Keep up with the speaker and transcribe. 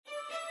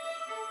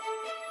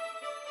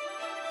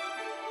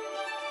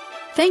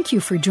Thank you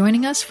for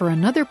joining us for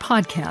another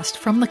podcast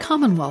from the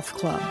Commonwealth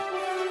Club.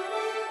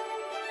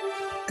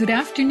 Good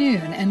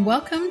afternoon, and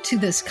welcome to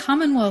this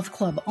Commonwealth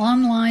Club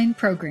online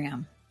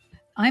program.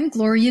 I'm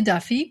Gloria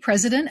Duffy,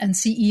 President and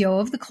CEO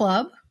of the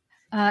club.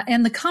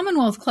 And the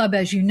Commonwealth Club,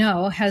 as you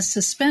know, has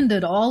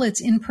suspended all its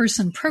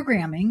in-person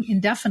programming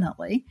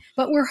indefinitely,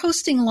 but we're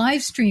hosting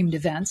live-streamed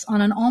events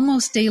on an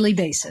almost daily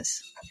basis.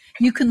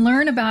 You can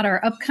learn about our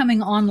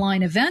upcoming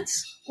online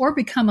events or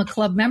become a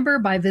club member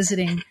by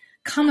visiting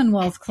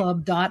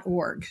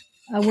commonwealthclub.org.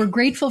 We're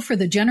grateful for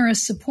the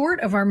generous support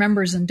of our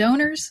members and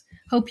donors.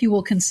 Hope you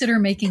will consider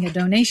making a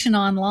donation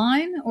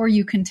online, or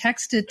you can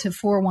text it to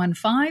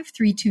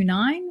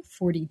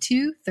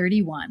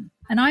 415-329-4231.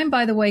 And I'm,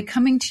 by the way,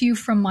 coming to you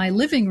from my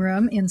living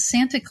room in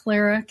Santa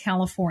Clara,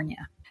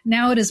 California.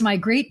 Now it is my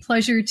great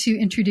pleasure to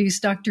introduce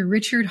Dr.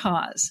 Richard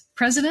Hawes,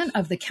 President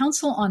of the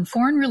Council on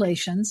Foreign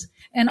Relations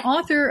and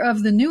author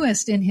of the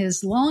newest in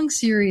his long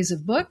series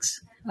of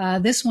books.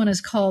 This one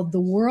is called The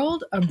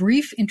World, A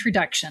Brief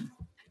Introduction.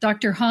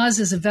 Dr.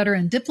 Hawes is a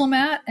veteran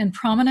diplomat and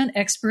prominent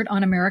expert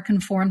on American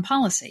foreign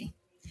policy.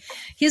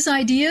 His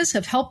ideas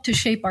have helped to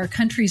shape our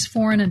country's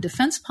foreign and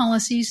defense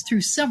policies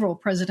through several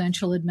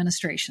presidential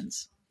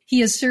administrations. He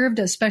has served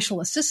as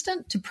special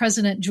assistant to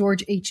President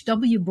George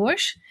H.W.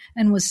 Bush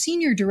and was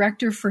senior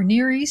director for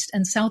Near East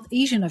and South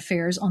Asian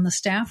affairs on the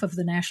staff of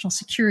the National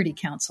Security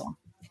Council.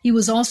 He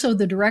was also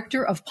the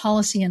director of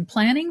policy and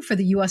planning for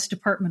the U.S.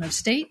 Department of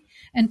State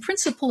and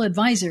principal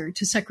advisor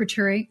to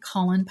Secretary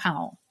Colin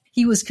Powell.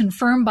 He was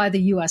confirmed by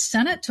the U.S.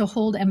 Senate to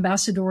hold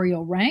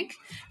ambassadorial rank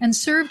and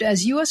served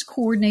as U.S.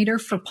 coordinator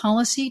for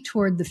policy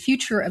toward the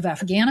future of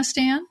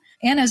Afghanistan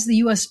and as the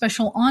U.S.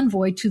 Special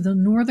Envoy to the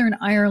Northern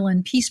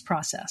Ireland peace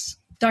process.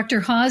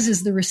 Dr. Hawes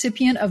is the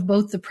recipient of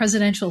both the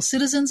Presidential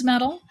Citizens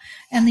Medal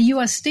and the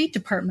U.S. State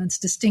Department's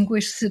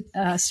Distinguished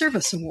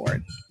Service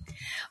Award.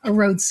 A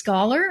Rhodes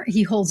Scholar,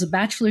 he holds a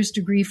bachelor's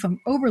degree from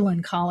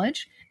Oberlin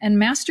College and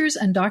master's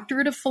and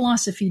doctorate of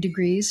philosophy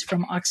degrees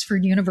from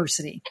Oxford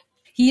University.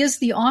 He is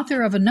the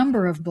author of a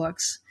number of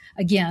books,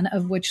 again,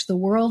 of which The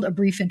World, A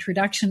Brief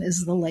Introduction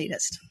is the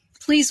latest.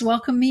 Please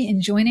welcome me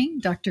in joining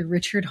Dr.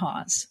 Richard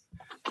Hawes.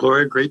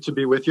 Gloria, great to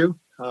be with you.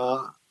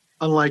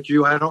 Unlike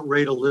you, I don't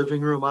rate a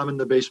living room. I'm in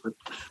the basement.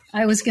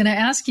 I was going to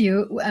ask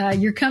you,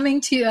 you're coming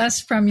to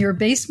us from your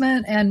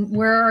basement, and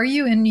where are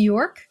you, in New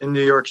York? In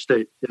New York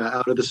State. Yeah,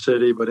 out of the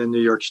city, but in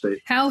New York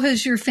State. How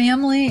has your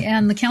family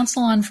and the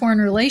Council on Foreign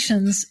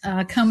Relations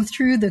come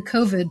through the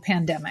COVID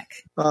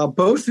pandemic?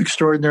 Both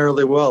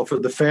extraordinarily well. For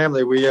the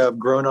family, we have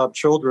grown-up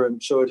children,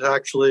 so it's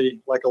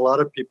actually, like a lot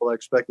of people I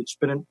expect, it's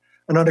been an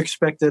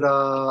unexpected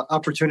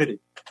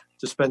opportunity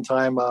to spend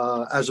time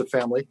as a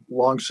family,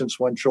 long since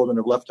when children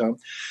have left home.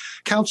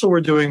 Council, we're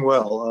doing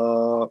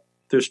well.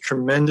 There's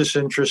tremendous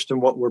interest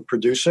in what we're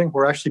producing.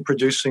 We're actually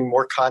producing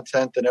more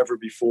content than ever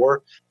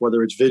before,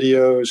 whether it's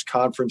videos,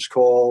 conference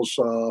calls.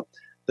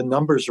 The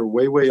numbers are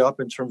way, way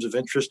up in terms of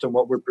interest in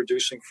what we're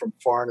producing from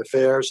Foreign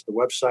Affairs, the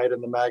website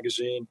and the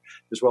magazine,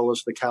 as well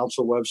as the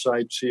Council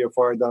website,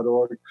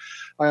 CFR.org.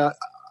 I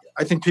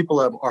think people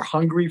are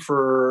hungry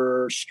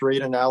for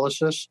straight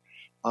analysis,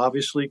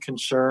 obviously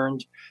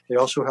concerned. They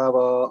also have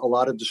a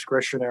lot of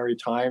discretionary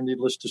time,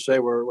 needless to say.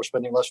 We're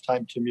spending less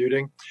time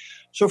commuting.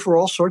 So for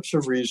all sorts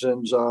of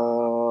reasons,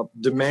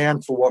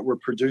 demand for what we're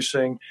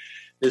producing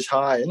is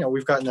high. You know,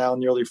 we've got now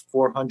nearly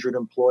 400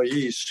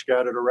 employees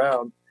scattered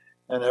around,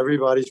 and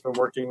everybody's been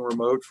working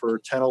remote for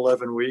 10,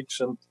 11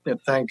 weeks. And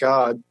thank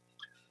God,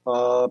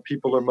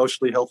 people are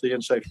mostly healthy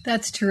and safe.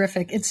 That's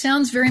terrific. It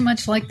sounds very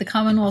much like the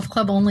Commonwealth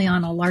Club, only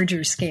on a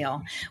larger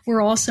scale.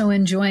 We're also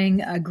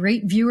enjoying a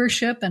great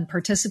viewership and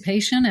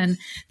participation and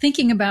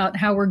thinking about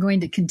how we're going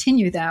to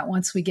continue that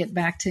once we get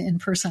back to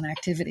in-person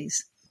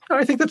activities.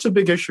 I think that's a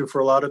big issue for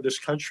a lot of this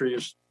country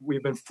is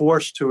we've been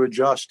forced to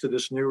adjust to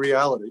this new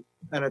reality.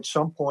 And at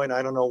some point,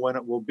 I don't know when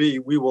it will be,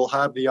 we will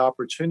have the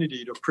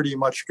opportunity to pretty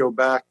much go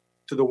back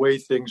to the way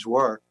things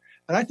were.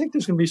 And I think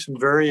there's going to be some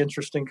very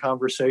interesting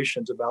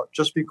conversations about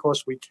just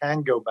because we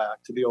can go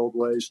back to the old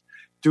ways,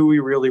 do we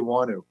really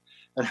want to?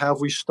 And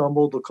have we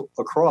stumbled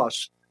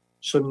across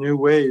some new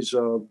ways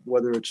of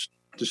whether it's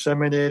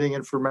disseminating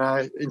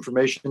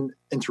information,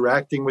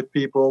 interacting with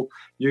people,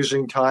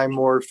 using time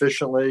more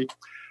efficiently.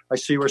 I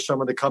see where some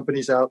of the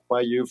companies out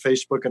by you,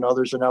 Facebook and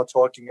others, are now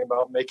talking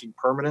about making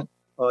permanent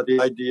the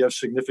idea of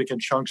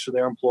significant chunks of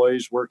their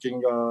employees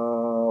working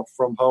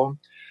from home.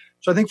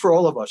 So I think for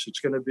all of us, it's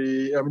going to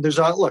be,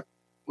 look,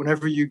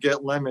 whenever you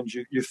get lemons,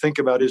 you think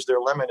about, is there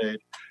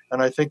lemonade?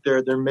 And I think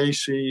there may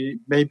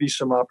be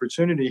some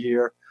opportunity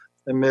here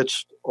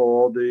amidst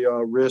all the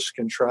risk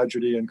and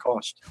tragedy and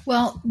cost.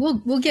 Well,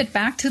 we'll get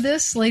back to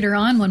this later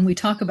on when we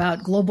talk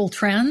about global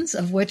trends,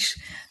 of which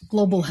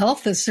global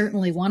health is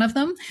certainly one of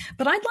them.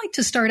 But I'd like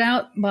to start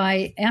out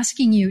by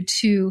asking you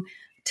to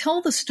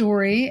tell the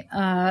story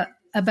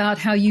about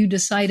how you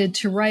decided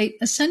to write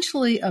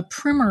essentially a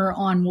primer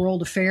on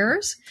world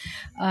affairs,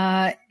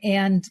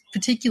 and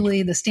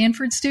particularly the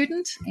Stanford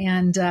student,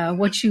 and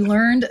what you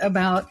learned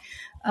about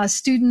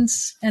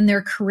students and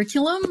their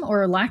curriculum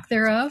or lack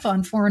thereof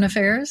on foreign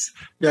affairs?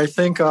 Yeah, I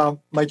think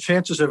my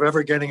chances of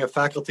ever getting a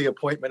faculty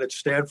appointment at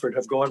Stanford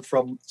have gone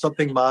from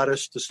something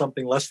modest to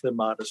something less than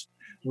modest.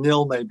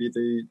 Nil may be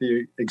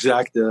the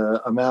exact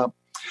amount.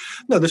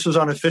 No, this was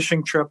on a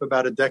fishing trip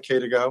about a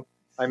decade ago.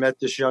 I met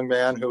this young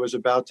man who was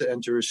about to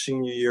enter his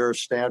senior year of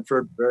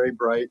Stanford, very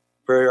bright,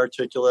 very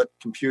articulate,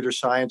 computer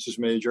sciences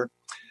major.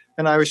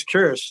 And I was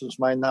curious, since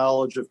my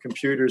knowledge of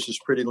computers is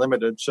pretty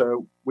limited.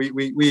 So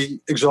we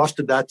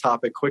exhausted that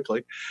topic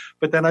quickly.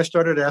 But then I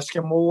started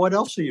asking him, well, what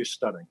else are you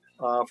studying?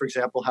 For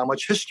example, how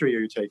much history are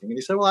you taking? And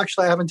he said, well,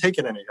 actually, I haven't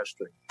taken any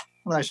history.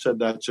 And I said,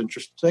 that's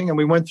interesting. And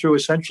we went through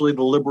essentially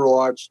the liberal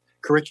arts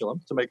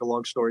curriculum, to make a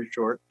long story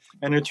short.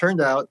 And it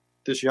turned out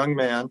this young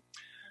man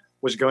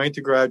was going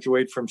to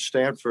graduate from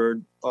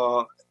Stanford,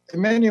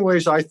 in many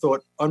ways, I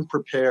thought,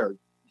 unprepared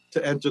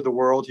to enter the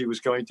world he was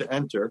going to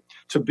enter,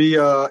 to be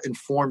an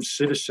informed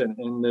citizen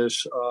in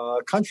this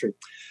country.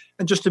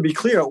 And just to be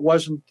clear, it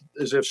wasn't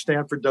as if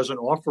Stanford doesn't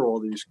offer all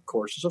these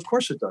courses. Of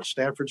course it does.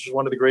 Stanford is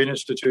one of the great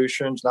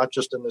institutions, not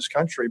just in this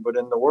country, but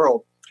in the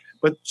world.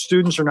 But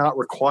students are not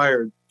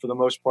required, for the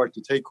most part,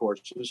 to take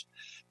courses.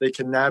 They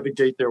can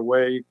navigate their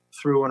way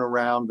through and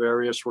around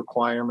various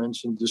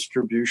requirements and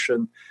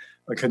distribution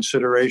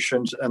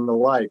considerations and the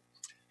like.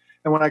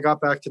 And when I got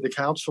back to the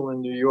council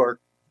in New York,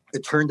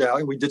 it turned out,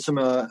 and we did some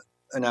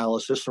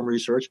analysis, some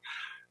research,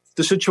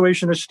 the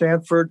situation at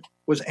Stanford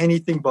was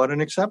anything but an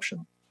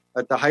exception.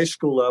 At the high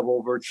school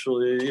level,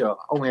 virtually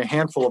only a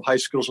handful of high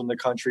schools in the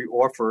country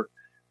offer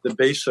the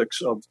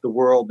basics of the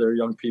world their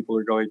young people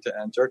are going to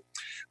enter.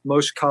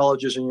 Most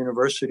colleges and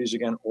universities,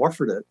 again,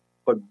 offered it,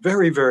 but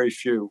very, very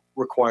few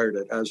required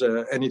it as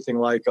anything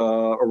like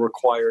a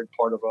required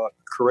part of a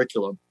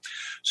curriculum.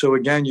 So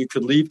again, you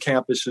could leave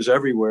campuses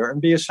everywhere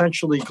and be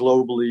essentially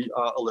globally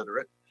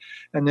illiterate.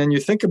 And then you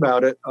think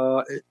about it,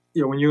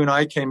 when you and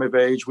I came of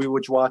age, we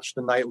would watch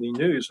the nightly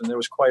news, and there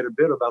was quite a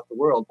bit about the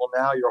world. Well,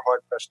 now you're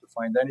hard-pressed to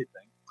find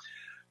anything.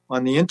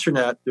 On the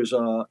internet, there's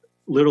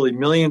literally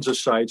millions of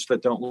sites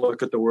that don't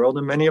look at the world,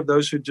 and many of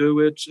those who do,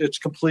 it's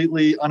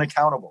completely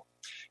unaccountable.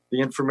 The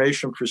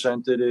information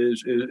presented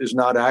is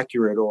not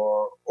accurate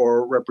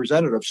or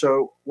representative.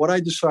 So what I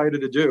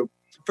decided to do,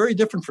 very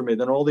different for me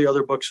than all the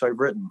other books I've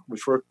written,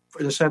 which were,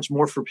 in a sense,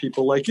 more for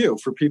people like you,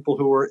 for people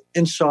who are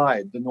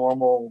inside the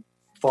normal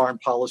foreign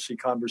policy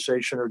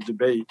conversation or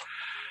debate,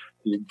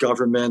 the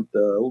government,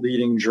 the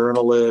leading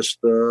journalists,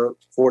 the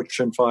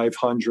Fortune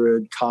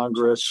 500,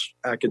 Congress,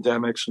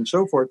 academics, and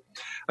so forth.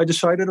 I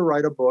decided to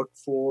write a book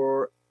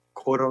for,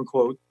 quote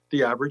unquote,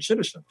 the average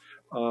citizen.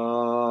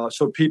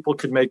 So people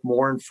could make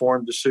more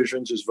informed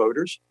decisions as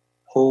voters,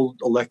 hold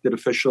elected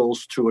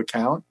officials to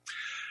account,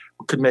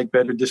 could make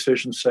better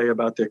decisions, say,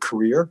 about their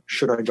career.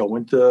 Should I go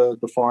into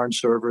the foreign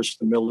service,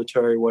 the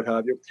military, what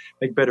have you?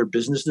 Make better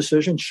business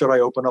decisions. Should I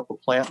open up a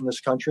plant in this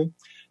country?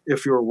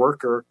 If you're a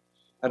worker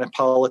and a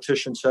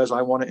politician says,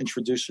 I want to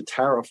introduce a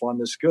tariff on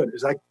this good,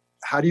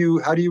 how do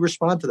you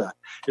respond to that?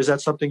 Is that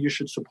something you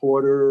should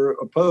support or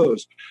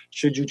oppose?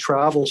 Should you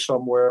travel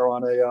somewhere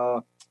on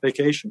a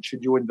vacation?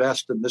 Should you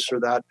invest in this or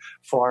that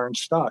foreign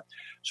stock?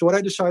 So what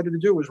I decided to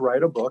do was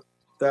write a book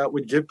that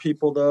would give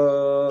people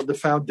the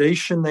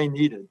foundation they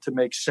needed to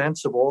make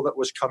sense of all that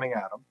was coming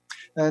at them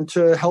and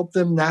to help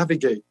them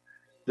navigate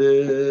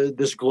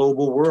this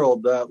global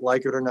world that,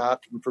 like it or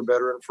not, and for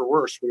better and for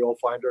worse, we all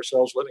find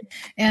ourselves living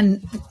in.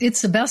 And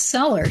it's a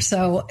bestseller.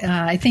 So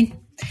I think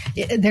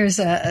there's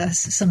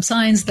some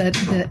signs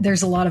that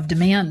there's a lot of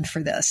demand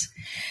for this.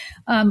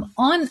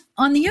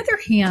 On the other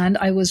hand,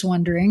 I was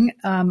wondering,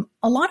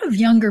 a lot of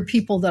younger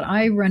people that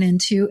I run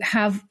into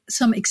have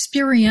some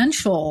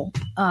experiential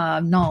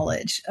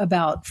knowledge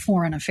about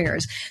foreign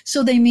affairs.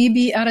 So they may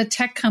be at a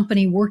tech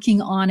company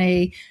working on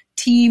a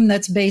team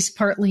that's based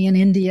partly in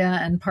India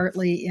and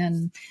partly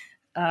in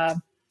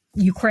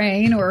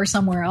Ukraine or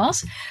somewhere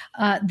else.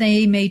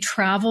 They may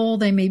travel.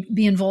 They may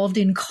be involved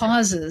in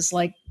causes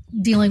like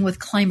dealing with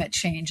climate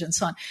change and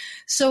so on.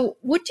 So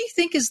what do you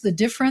think is the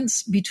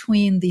difference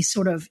between the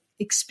sort of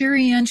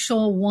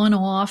experiential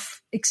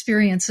one-off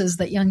experiences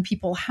that young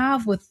people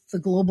have with the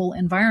global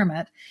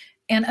environment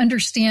and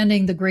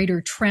understanding the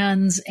greater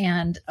trends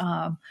and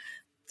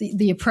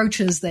the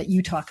approaches that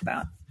you talk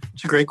about?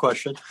 It's a great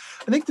question.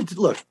 I think that,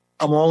 look,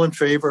 I'm all in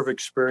favor of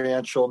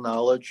experiential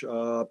knowledge,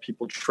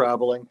 people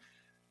traveling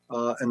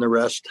and the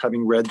rest,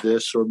 having read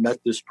this or met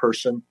this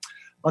person.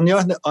 On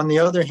the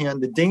other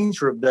hand, the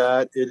danger of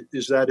that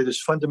is that it is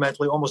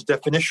fundamentally, almost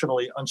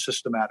definitionally,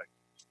 unsystematic.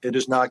 It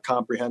is not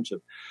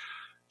comprehensive.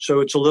 So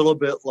it's a little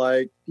bit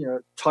like,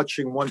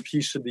 touching one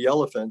piece of the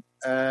elephant,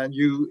 and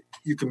you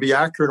can be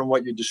accurate in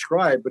what you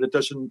describe, but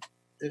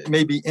it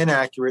may be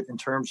inaccurate in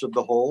terms of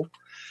the whole.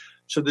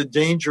 So the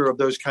danger of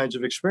those kinds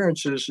of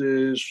experiences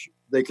is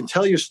they can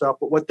tell you stuff,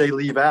 but what they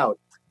leave out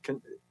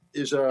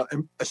is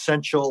an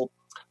essential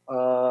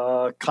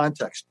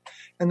context.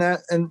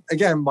 And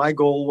again, my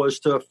goal was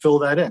to fill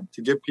that in,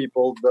 to give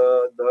people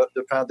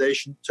the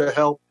foundation to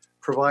help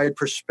provide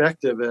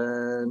perspective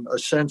and a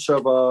sense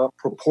of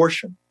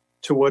proportion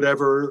to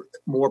whatever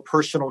more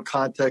personal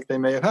contact they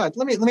may have had.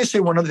 Let me say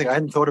one other thing. I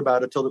hadn't thought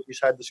about it until we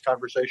had this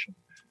conversation.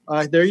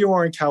 There you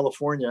are in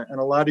California, and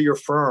a lot of your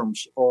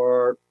firms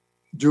are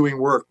doing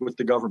work with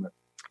the government.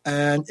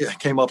 And it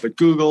came up at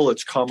Google,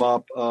 it's come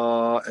up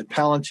at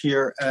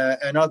Palantir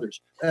and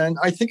others. And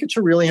I think it's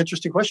a really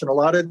interesting question. A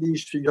lot of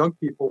these young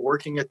people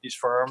working at these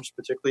firms,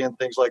 particularly in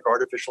things like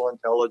artificial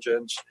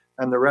intelligence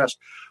and the rest,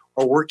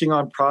 are working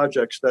on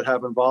projects that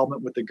have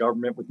involvement with the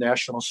government, with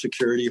national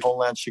security,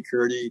 homeland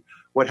security,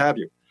 what have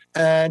you.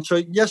 And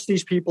so, yes,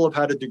 these people have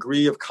had a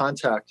degree of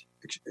contact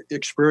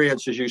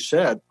experience, as you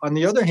said. On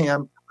the other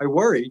hand, I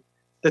worry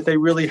that they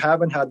really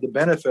haven't had the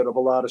benefit of a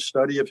lot of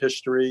study of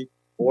history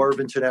or of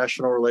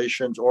international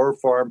relations or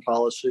foreign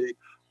policy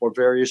or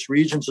various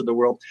regions of the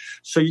world.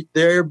 So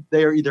they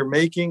are either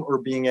making or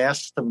being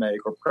asked to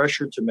make or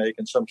pressured to make,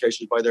 in some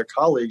cases by their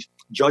colleagues,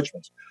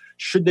 judgments.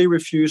 Should they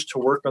refuse to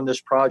work on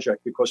this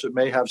project because it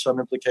may have some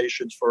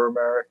implications for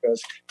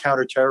America's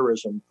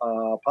counterterrorism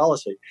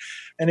policy?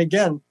 And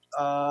again,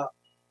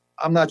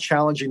 I'm not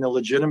challenging the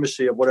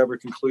legitimacy of whatever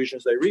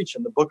conclusions they reach.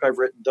 And the book I've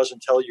written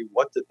doesn't tell you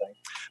what to think,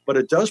 but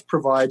it does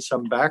provide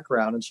some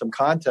background and some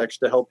context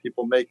to help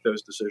people make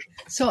those decisions.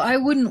 So I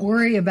wouldn't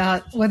worry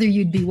about whether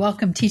you'd be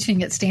welcome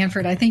teaching at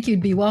Stanford. I think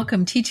you'd be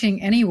welcome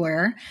teaching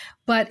anywhere.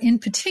 But in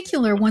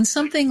particular, when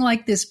something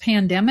like this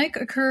pandemic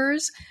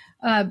occurs,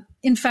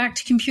 in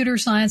fact, computer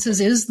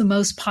sciences is the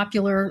most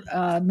popular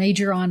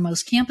major on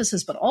most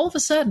campuses, but all of a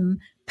sudden,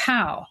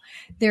 pow,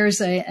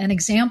 there's an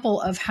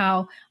example of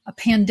how a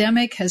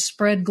pandemic has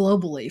spread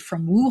globally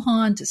from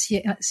Wuhan to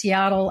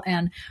Seattle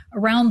and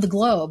around the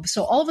globe.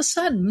 So all of a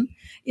sudden,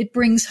 it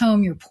brings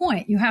home your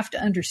point. You have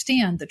to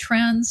understand the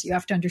trends. You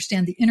have to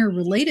understand the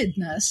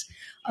interrelatedness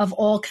of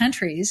all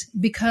countries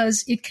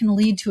because it can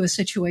lead to a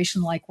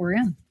situation like we're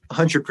in.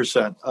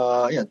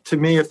 100%. To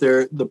me,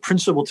 the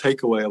principal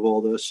takeaway of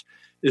all this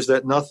is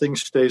that nothing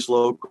stays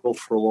local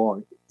for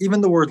long.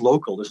 Even the word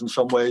local is in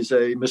some ways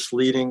a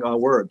misleading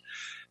word.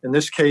 In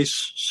this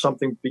case,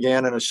 something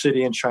began in a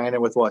city in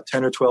China with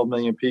 10 or 12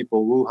 million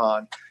people,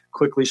 Wuhan,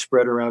 quickly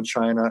spread around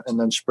China and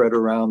then spread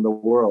around the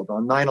world.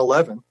 On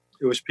 9/11,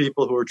 it was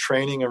people who were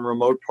training in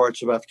remote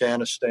parts of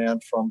Afghanistan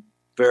from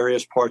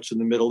various parts of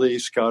the Middle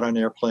East, got on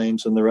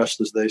airplanes, and the rest,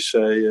 as they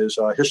say, is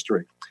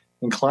history.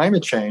 In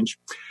climate change,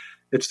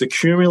 it's the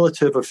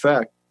cumulative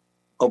effect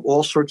of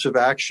all sorts of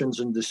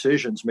actions and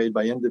decisions made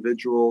by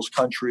individuals,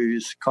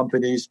 countries,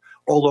 companies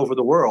all over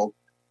the world.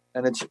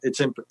 And its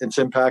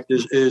impact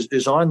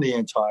is on the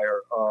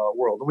entire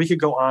world. And we could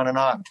go on.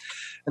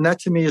 And that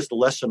to me is the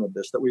lesson of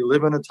this, that we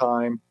live in a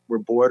time where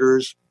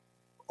borders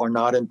are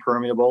not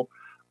impermeable.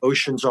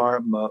 Oceans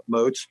aren't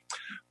moats.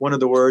 One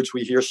of the words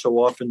we hear so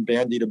often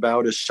bandied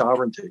about is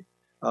sovereignty.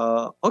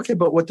 Okay,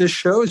 but what this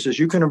shows is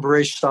you can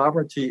embrace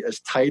sovereignty as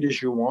tight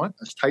as you want,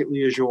 as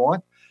tightly as you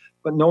want,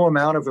 but no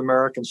amount of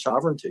American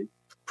sovereignty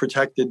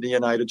protected the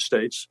United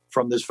States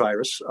from this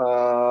virus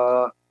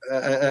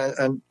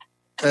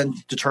and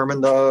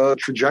determined the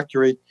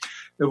trajectory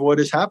of what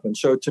has happened.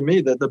 So to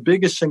me, the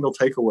biggest single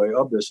takeaway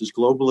of this is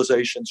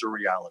globalization's a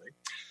reality.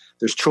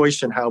 There's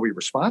choice in how we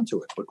respond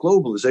to it, but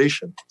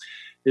globalization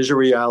is a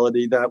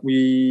reality that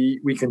we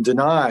can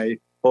deny,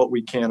 but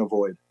we can't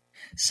avoid.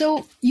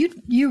 So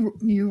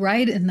you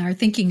write and are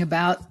thinking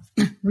about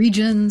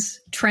regions,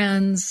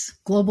 trends,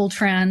 global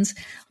trends.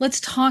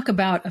 Let's talk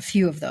about a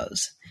few of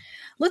those.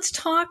 Let's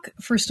talk,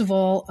 first of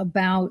all,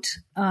 about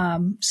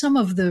some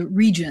of the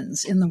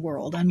regions in the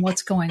world and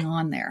what's going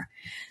on there.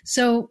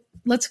 So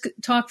let's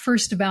talk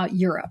first about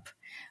Europe.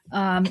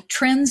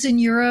 Trends in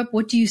Europe,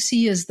 what do you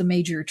see as the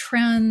major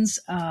trends?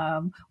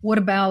 What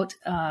about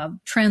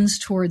trends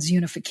towards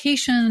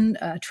unification,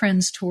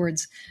 trends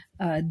towards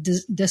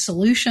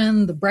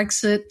dissolution, the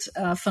Brexit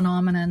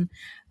phenomenon?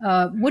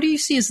 What do you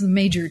see as the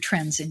major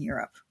trends in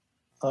Europe?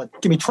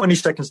 Give me 20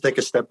 seconds to take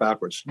a step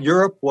backwards.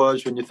 Europe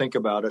was, when you think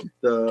about it,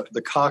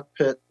 the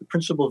cockpit, the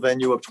principal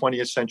venue of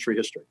 20th century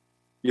history.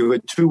 You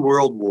had two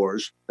world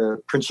wars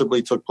that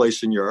principally took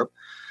place in Europe,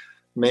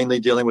 mainly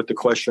dealing with the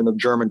question of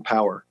German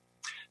power.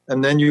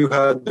 And then you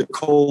had the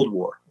Cold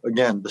War.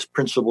 Again, this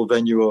principal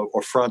venue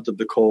or front of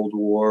the Cold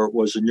War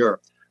was in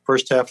Europe.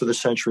 First half of the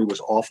century was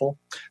awful.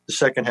 The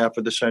second half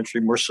of the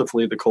century,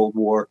 mercifully, the Cold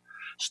War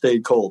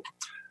stayed cold.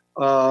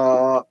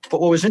 But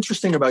what was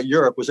interesting about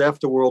Europe was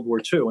after World War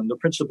II, and the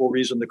principal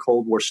reason the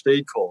Cold War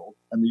stayed cold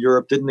and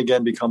Europe didn't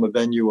again become a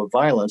venue of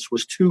violence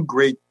was two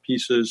great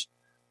pieces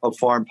of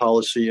foreign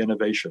policy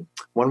innovation.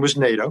 One was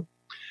NATO,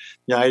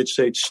 the United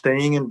States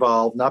staying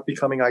involved, not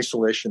becoming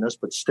isolationist,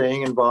 but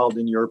staying involved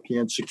in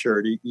European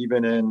security,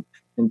 even in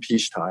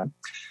peacetime,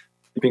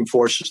 keeping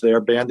forces there,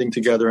 banding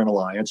together in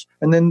alliance.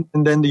 And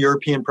then the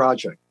European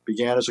project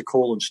began as a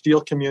coal and steel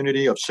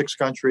community of 6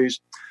 countries,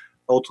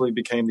 ultimately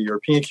became the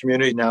European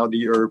community, now the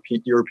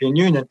European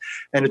Union.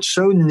 And it's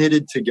so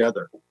knitted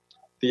together,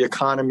 the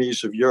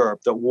economies of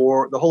Europe, that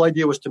the whole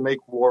idea was to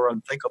make war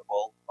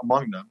unthinkable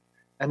among them,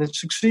 and it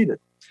succeeded.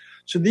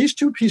 So these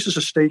two pieces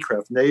of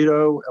statecraft,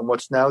 NATO and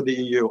what's now the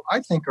EU,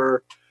 I think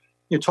are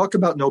You talk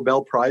about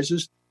Nobel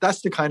Prizes.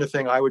 That's the kind of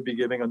thing I would be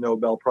giving a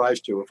Nobel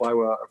Prize to if I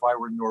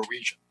were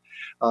Norwegian.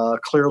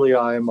 Clearly,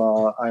 I'm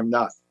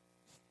not.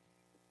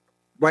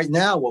 Right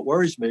now, what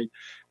worries me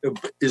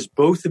is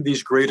both of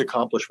these great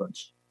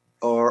accomplishments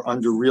are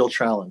under real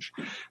challenge.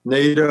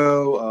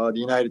 NATO, the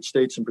United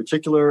States in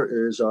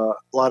particular, is a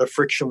lot of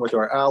friction with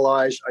our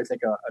allies. I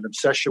think an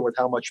obsession with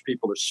how much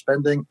people are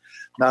spending,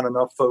 not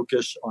enough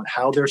focus on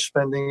how they're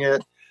spending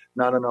it,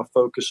 not enough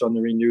focus on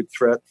the renewed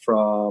threat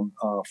from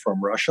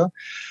Russia,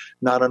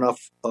 not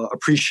enough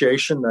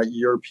appreciation that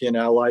European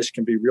allies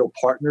can be real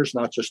partners,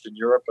 not just in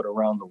Europe, but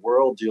around the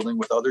world, dealing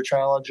with other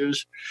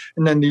challenges.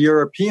 And then the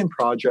European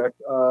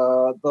project,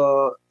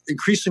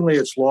 increasingly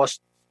it's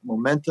lost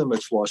momentum,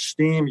 it's lost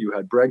steam. You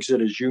had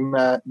Brexit, as you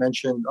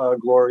mentioned,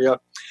 Gloria.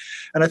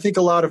 And I think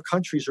a lot of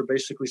countries are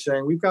basically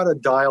saying, we've got to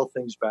dial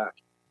things back.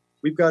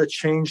 We've got to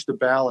change the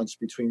balance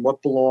between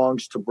what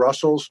belongs to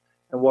Brussels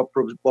and what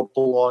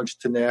belongs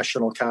to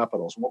national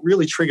capitals. And what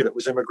really triggered it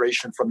was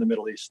immigration from the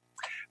Middle East.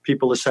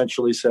 People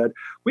essentially said,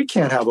 we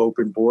can't have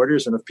open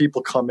borders, and if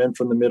people come in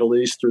from the Middle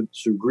East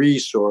through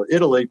Greece or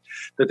Italy,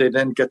 that they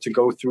then get to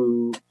go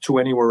through to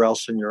anywhere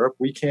else in Europe.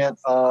 We can't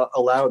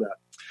allow that.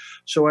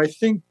 So I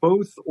think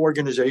both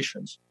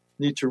organizations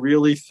need to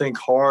really think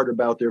hard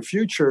about their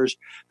futures.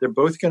 They're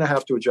both going to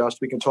have to adjust.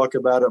 We can talk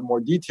about it in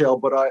more detail,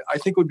 but I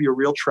think it would be a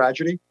real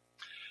tragedy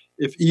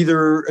if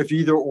either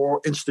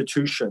or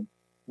institution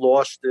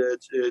lost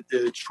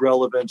its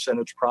relevance and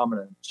its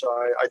prominence. So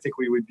I think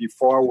we would be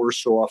far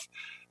worse off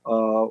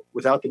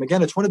without them.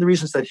 Again, it's one of the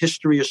reasons that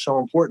history is so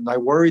important. I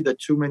worry that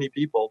too many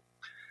people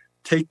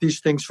take these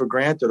things for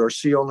granted or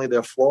see only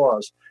their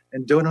flaws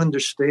and don't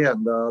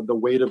understand the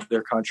weight of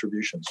their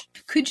contributions.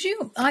 Could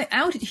you,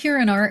 out here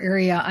in our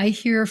area, I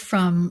hear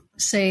from,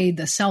 say,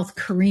 the South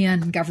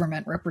Korean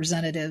government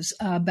representatives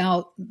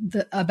about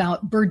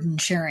burden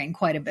sharing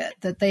quite a bit,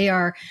 that they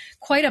are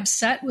quite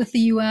upset with the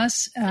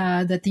U.S.,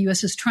 that the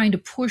U.S. is trying to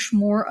push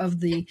more of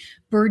the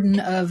burden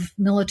of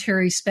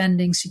military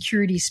spending,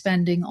 security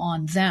spending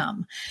on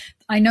them.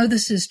 I know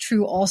this is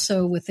true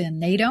also within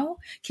NATO.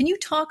 Can you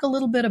talk a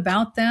little bit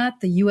about that,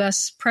 the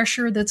U.S.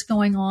 pressure that's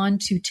going on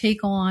to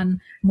take on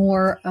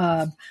more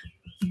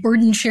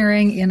burden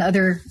sharing in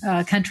other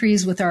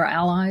countries with our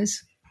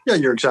allies? Yeah,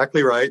 you're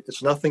exactly right.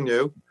 It's nothing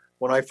new.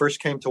 When I first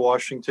came to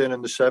Washington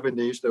in the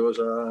 70s, there was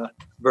a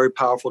very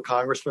powerful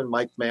congressman,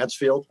 Mike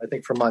Mansfield, I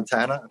think from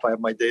Montana, if I have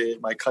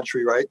my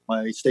country right,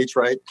 my states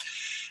right.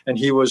 And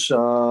he was,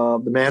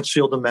 the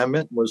Mansfield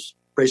Amendment was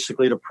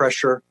basically to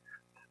pressure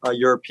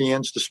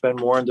Europeans to spend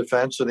more in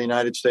defense. So the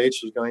United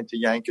States was going to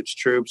yank its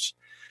troops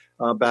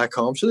back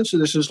home. So this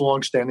is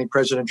longstanding.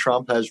 President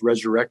Trump has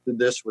resurrected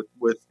this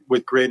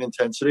with great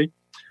intensity.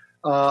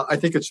 I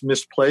think it's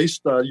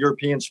misplaced.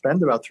 Europeans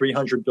spend about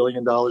 $300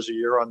 billion a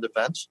year on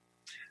defense.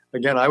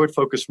 Again, I would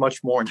focus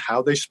much more on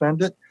how they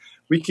spend it.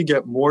 We could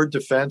get more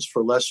defense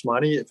for less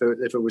money if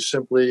it was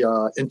simply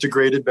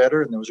integrated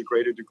better and there was a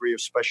greater degree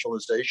of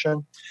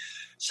specialization.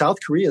 South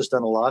Korea has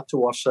done a lot to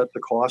offset the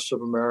costs of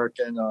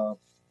American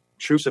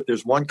troops. If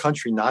there's one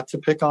country not to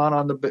pick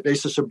on the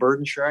basis of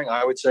burden sharing,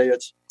 I would say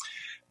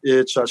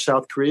it's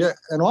South Korea.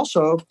 And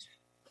also,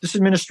 this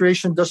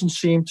administration doesn't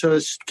seem to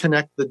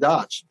connect the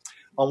dots.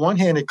 On one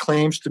hand, it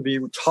claims to be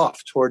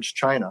tough towards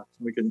China.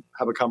 We can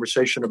have a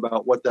conversation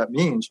about what that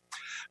means.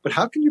 But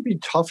how can you be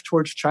tough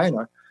towards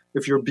China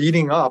if you're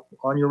beating up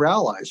on your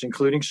allies,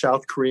 including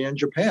South Korea and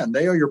Japan?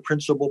 They are your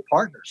principal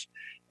partners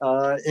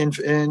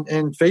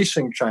in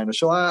facing China.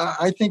 So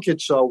I think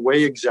it's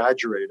way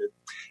exaggerated.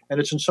 And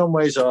it's in some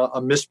ways a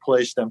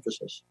misplaced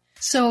emphasis.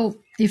 So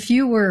if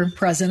you were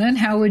president,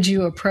 how would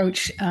you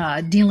approach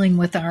dealing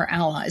with our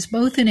allies,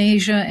 both in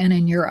Asia and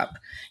in Europe,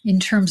 in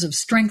terms of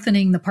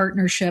strengthening the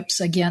partnerships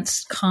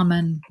against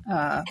common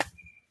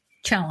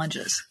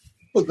challenges?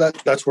 Well,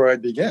 that's where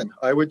I'd begin.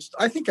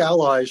 I think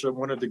allies are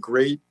one of the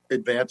great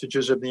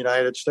advantages of the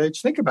United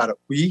States. Think about it.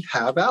 We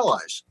have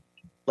allies.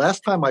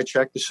 Last time I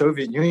checked, the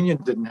Soviet Union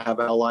didn't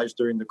have allies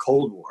during the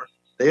Cold War.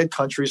 They had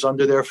countries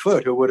under their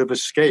foot who would have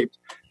escaped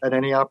at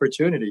any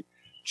opportunity.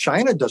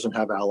 China doesn't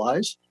have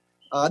allies.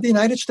 The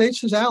United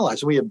States has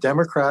allies. We have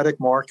democratic,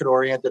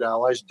 market-oriented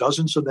allies,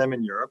 dozens of them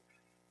in Europe,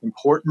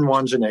 important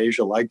ones in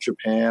Asia like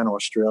Japan,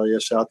 Australia,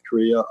 South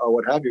Korea, or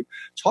what have you.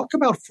 Talk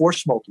about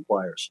force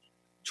multipliers.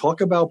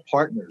 Talk about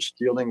partners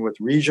dealing with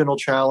regional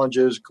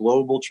challenges,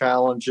 global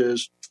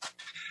challenges.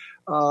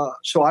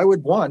 So I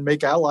would,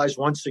 make allies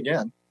once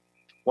again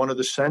one of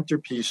the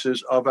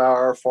centerpieces of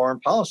our foreign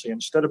policy.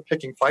 Instead of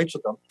picking fights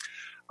with them,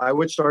 I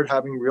would start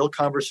having real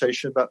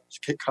conversations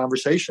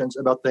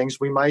about things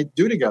we might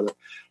do together.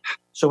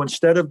 So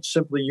instead of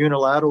simply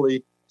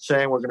unilaterally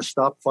saying we're going to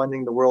stop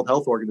funding the World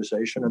Health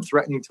Organization and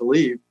threatening to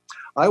leave,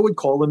 I would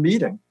call a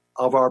meeting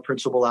of our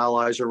principal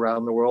allies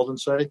around the world and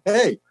say,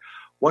 hey,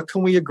 what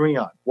can we agree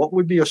on? What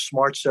would be a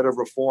smart set of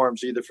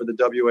reforms either for the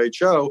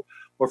WHO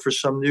or for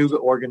some new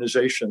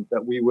organization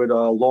that we would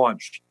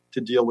launch to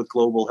deal with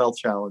global health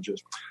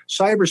challenges?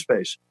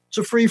 Cyberspace, it's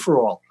a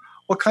free-for-all.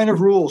 What kind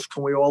of rules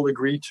can we all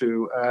agree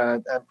to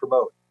and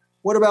promote?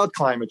 What about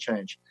climate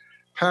change?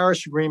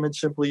 Paris Agreement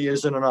simply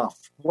isn't enough.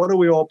 What are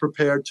we all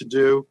prepared to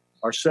do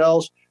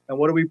ourselves, and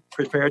what are we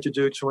prepared to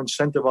do to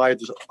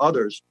incentivize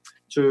others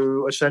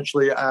to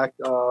essentially act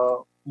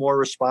more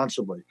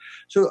responsibly?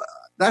 So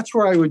that's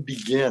where I would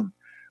begin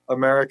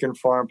American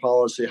foreign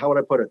policy. How would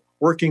I put it?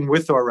 Working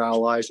with our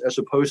allies as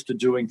opposed to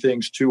doing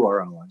things to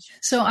our allies.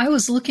 So I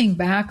was looking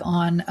back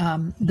on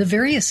the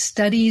various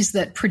studies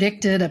that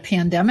predicted a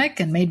pandemic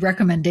and made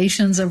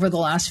recommendations over the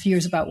last few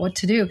years about what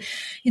to do.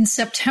 In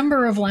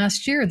September of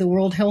last year, the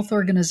World Health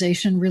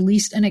Organization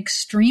released an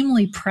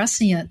extremely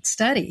prescient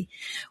study,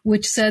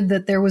 which said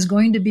that there was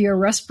going to be a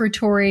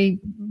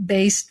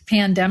respiratory-based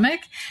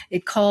pandemic.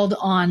 It called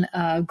on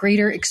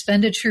greater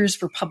expenditures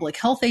for public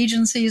health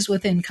agencies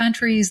within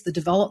countries, the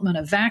development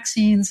of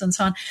vaccines, and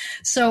so on.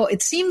 So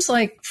it seems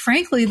like,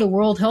 frankly, the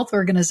World Health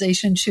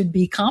Organization should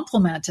be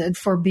complimented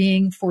for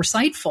being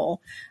foresightful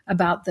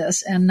about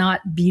this and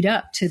not beat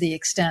up to the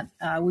extent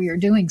we are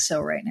doing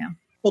so right now.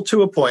 Well,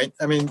 to a point.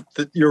 I mean,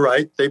 you're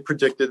right. They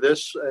predicted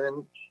this,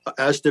 and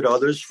as did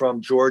others,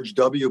 from George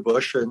W.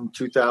 Bush in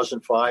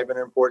 2005, an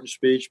important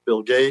speech,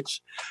 Bill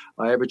Gates.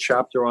 I have a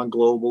chapter on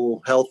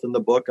global health in the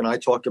book, and I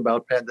talk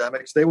about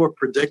pandemics. They were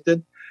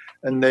predicted,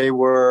 and they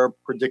were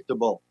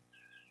predictable.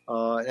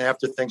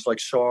 After things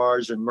like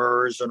SARS and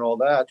MERS and all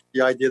that,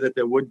 the idea that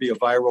there would be a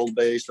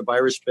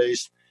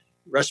virus-based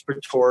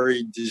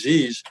respiratory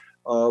disease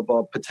of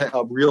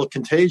real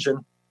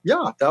contagion,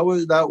 yeah, that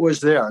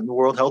was there. And the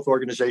World Health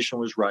Organization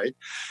was right.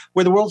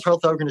 Where the World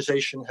Health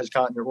Organization has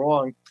gotten it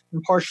wrong,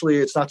 and partially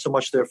it's not so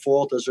much their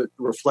fault as it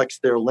reflects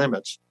their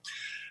limits.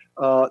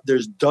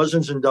 There's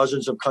dozens and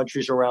dozens of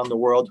countries around the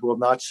world who have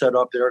not set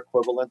up their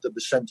equivalent of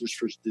the Centers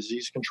for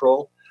Disease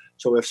Control.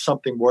 So if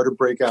something were to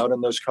break out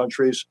in those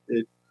countries,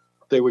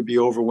 they would be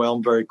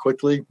overwhelmed very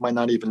quickly, might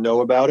not even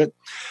know about it.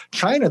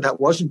 China,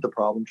 that wasn't the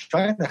problem.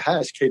 China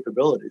has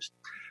capabilities.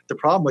 The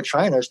problem with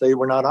China is they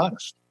were not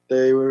honest.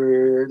 They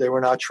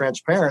were not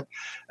transparent.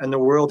 And the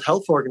World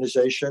Health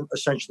Organization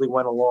essentially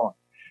went along.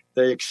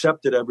 They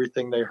accepted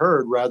everything they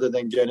heard rather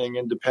than getting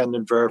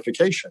independent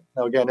verification.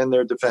 Now, again, in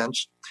their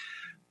defense,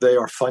 they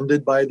are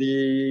funded by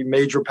the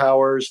major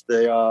powers.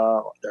 Their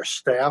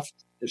staff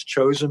is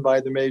chosen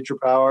by the major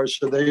powers.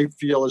 So they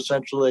feel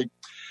essentially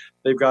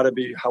they've got to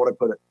be, how would I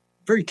put it,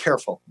 very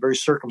careful, very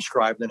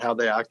circumscribed in how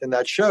they act. And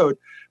that showed.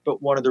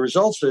 But one of the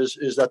results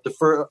is that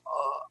the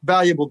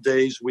valuable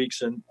days,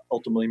 weeks, and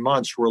ultimately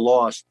months were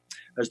lost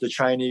as the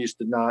Chinese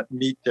did not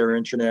meet their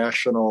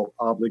international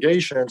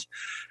obligations.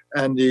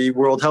 And the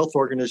World Health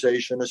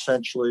Organization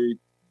essentially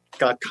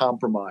got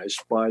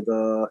compromised by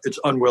its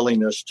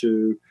unwillingness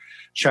to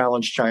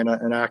challenge China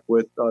and act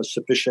with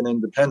sufficient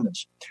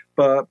independence.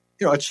 But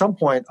at some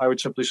point, I would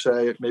simply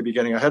say, maybe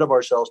getting ahead of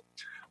ourselves,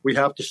 we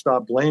have to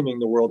stop blaming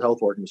the World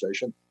Health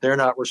Organization. They're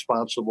not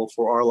responsible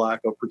for our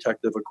lack of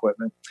protective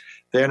equipment.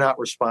 They're not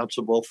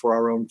responsible for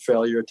our own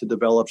failure to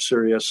develop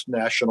serious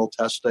national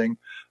testing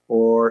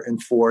or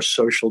enforce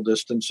social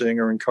distancing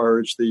or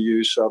encourage the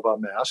use of a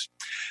mask.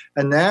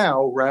 And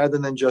now, rather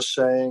than just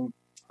saying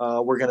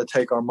we're going to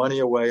take our money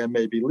away and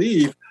maybe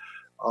leave,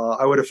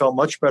 I would have felt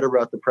much better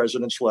about the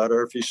president's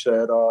letter if he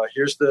said,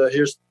 here's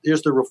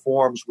the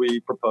reforms we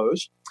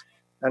propose.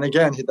 And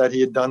again, that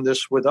he had done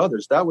this with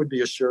others. That would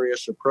be a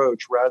serious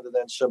approach rather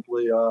than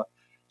simply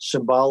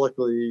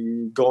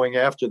symbolically going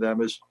after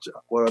them. It's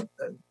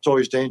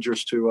always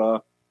dangerous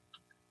to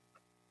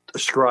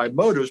ascribe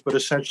motives, but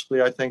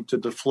essentially, I think, to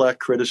deflect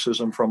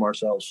criticism from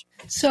ourselves.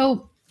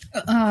 So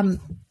a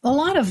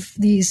lot of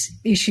these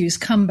issues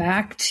come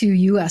back to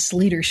U.S.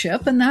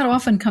 leadership, and that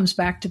often comes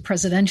back to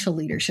presidential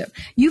leadership.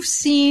 You've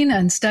seen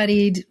and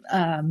studied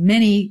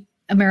many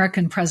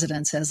American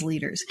presidents as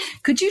leaders.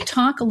 Could you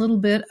talk a little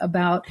bit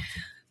about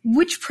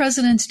which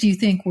presidents do you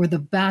think were the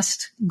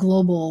best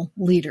global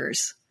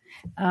leaders?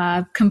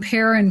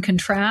 Compare and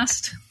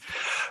contrast?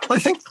 Well, I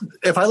think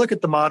if I look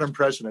at the modern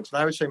presidents, and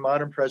I would say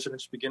modern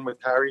presidents begin with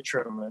Harry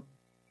Truman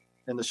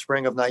in the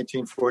spring of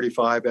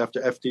 1945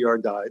 after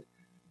FDR died.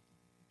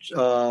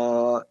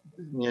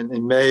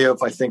 In May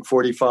of, I think,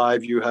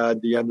 45, you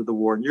had the end of the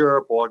war in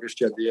Europe. August,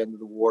 you had the end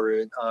of the war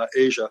in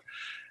Asia.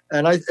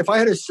 And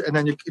and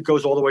then it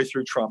goes all the way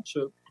through Trump.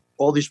 So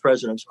all these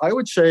presidents, I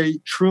would say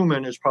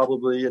Truman is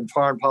probably, in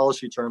foreign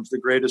policy terms, the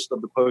greatest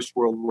of the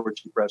post-World War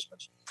II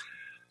presidents.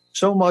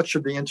 So much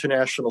of the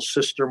international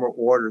system or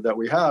order that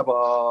we have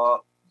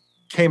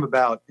came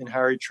about in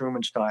Harry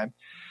Truman's time.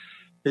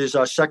 His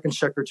second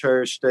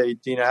Secretary of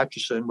State, Dean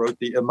Acheson, wrote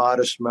the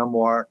immodest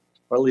memoir,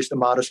 or at least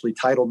immodestly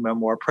titled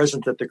memoir,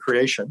 Present at the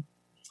Creation.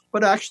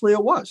 But actually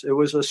it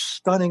was a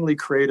stunningly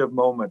creative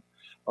moment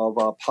of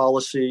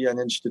policy and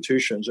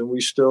institutions, and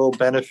we still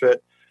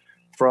benefit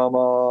from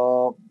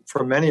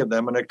many of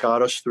them, and it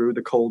got us through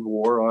the Cold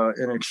War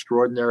in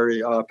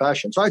extraordinary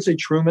fashion. So I'd say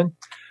Truman.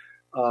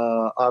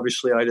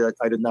 Obviously, I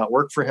did not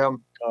work for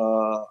him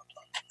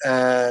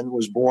and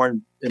was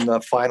born in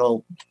the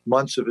final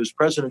months of his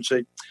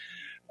presidency.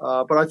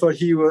 But I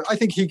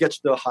think he gets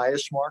the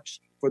highest marks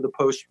for the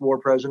post-war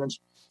presidents.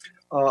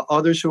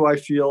 Others who I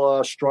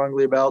feel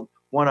strongly about,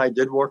 one I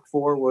did work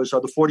for was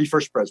the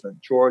 41st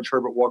president, George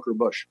Herbert Walker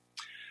Bush.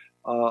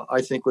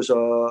 I think was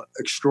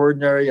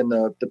extraordinary in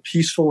the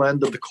peaceful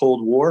end of the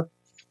Cold War,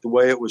 the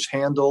way it was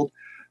handled,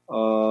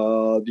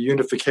 the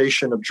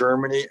unification of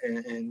Germany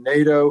and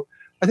NATO.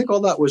 I think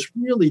all that was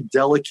really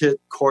delicate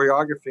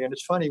choreography. And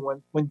it's funny,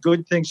 when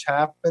good things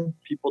happen,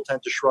 people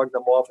tend to shrug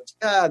them off and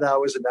say, that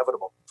was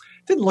inevitable.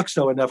 It didn't look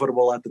so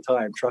inevitable at the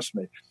time, trust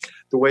me.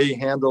 The way he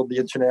handled the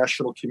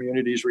international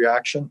community's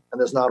reaction, and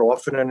there's not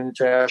often an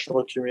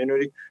international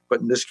community,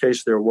 but in this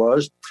case there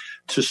was,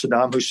 to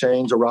Saddam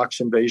Hussein's Iraq's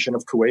invasion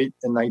of Kuwait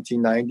in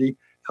 1990,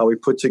 how he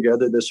put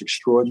together this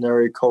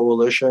extraordinary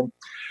coalition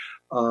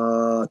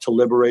to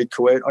liberate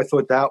Kuwait. I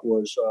thought that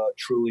was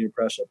truly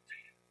impressive.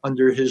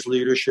 Under his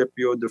leadership,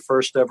 you had the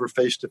first ever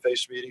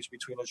face-to-face meetings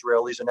between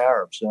Israelis and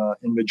Arabs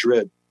in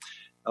Madrid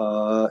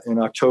in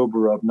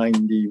October of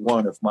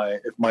 91, if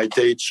my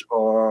dates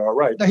are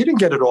right. Now, he didn't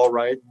get it all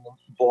right,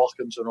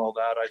 Balkans and all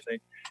that. I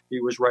think he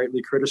was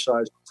rightly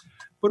criticized.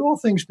 But all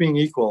things being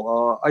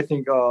equal, I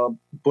think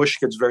Bush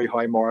gets very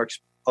high marks.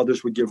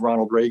 Others would give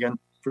Ronald Reagan,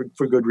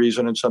 for good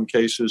reason in some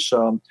cases,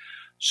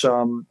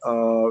 some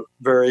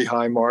very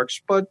high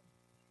marks. But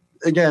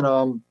again,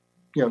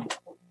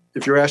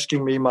 if you're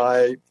asking me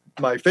my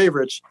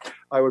favorites,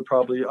 I would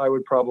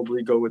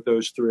probably go with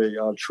those three: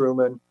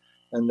 Truman,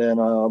 and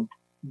then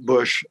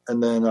Bush,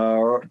 and then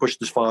Bush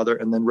the father,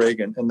 and then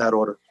Reagan, in that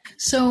order.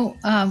 So,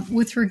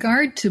 with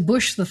regard to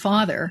Bush the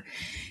father,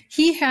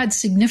 he had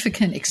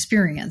significant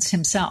experience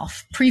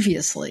himself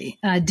previously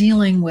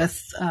dealing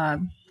with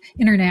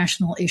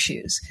international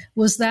issues.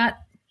 Was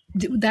that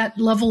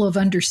level of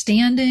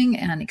understanding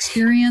and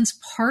experience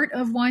part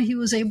of why he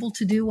was able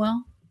to do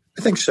well?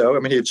 I think so. I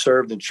mean, he had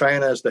served in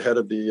China as the head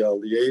of the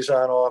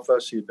liaison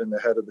office. He had been the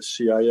head of the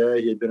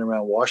CIA. He had been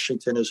around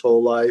Washington his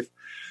whole life.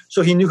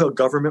 So he knew how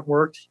government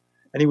worked.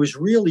 And he was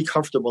really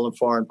comfortable in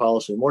foreign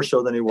policy, more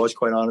so than he was,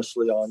 quite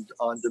honestly,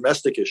 on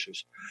domestic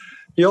issues.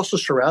 He also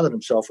surrounded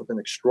himself with an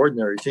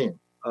extraordinary team.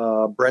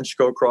 Brent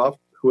Scowcroft,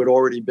 who had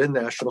already been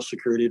National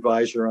Security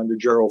Advisor under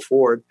Gerald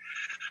Ford,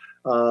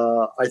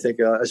 I think,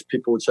 as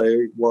people would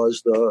say,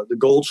 was the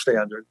gold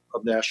standard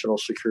of national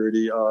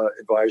security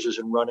advisors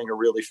in running a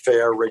really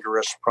fair,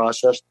 rigorous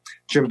process.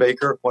 Jim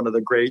Baker, one of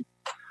the great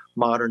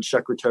modern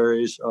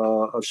secretaries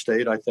of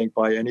state, I think,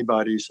 by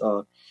anybody's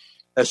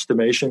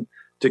estimation.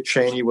 Dick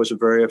Cheney was a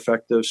very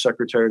effective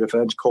Secretary of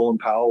Defense. Colin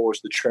Powell was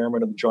the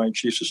chairman of the Joint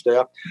Chiefs of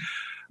Staff.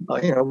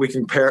 We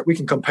can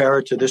compare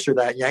it to this or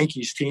that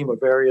Yankees team of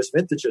various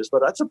vintages,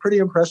 but that's a pretty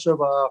impressive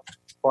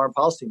foreign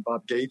policy team.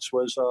 Bob Gates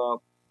was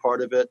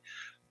part of it,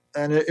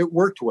 and it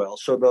worked well.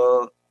 So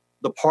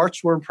the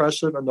parts were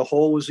impressive, and the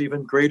whole was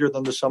even greater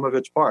than the sum of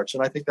its parts.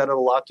 And I think that had a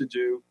lot to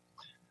do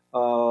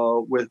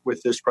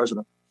with this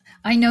president.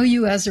 I know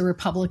you as a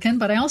Republican,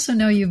 but I also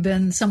know you've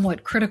been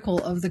somewhat critical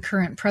of the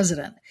current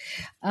president.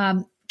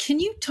 Can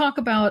you talk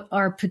about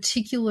our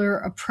particular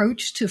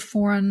approach to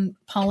foreign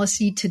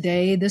policy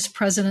today, this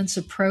president's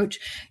approach?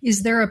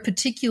 Is there a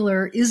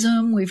particular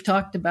ism? We've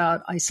talked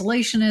about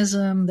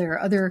isolationism. There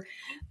are other,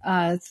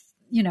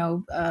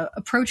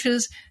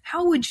 approaches.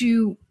 How would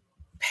you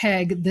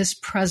peg this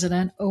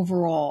president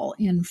overall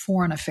in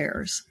foreign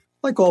affairs?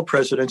 Like all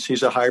presidents,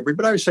 he's a hybrid,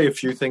 but I would say a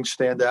few things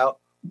stand out.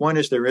 One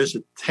is there is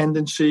a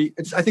tendency,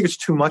 I think it's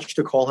too much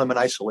to call him an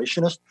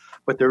isolationist,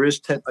 but there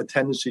is a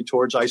tendency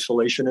towards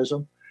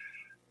isolationism,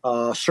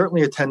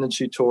 certainly a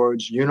tendency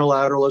towards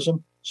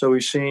unilateralism. So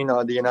we've seen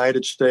the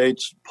United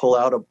States pull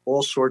out of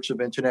all sorts of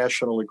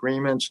international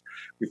agreements.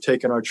 We've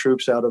taken our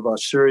troops out of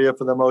Syria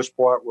for the most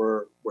part.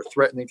 We're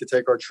threatening to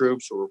take our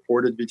troops, or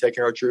reported to be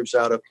taking our troops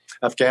out of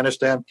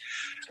Afghanistan.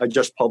 I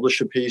just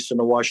published a piece in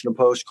the Washington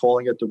Post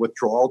calling it the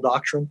withdrawal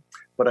doctrine.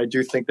 But I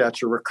do think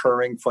that's a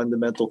recurring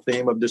fundamental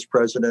theme of this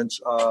president's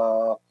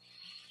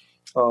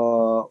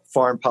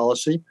foreign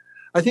policy.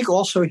 I think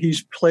also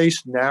he's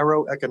placed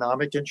narrow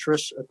economic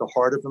interests at the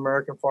heart of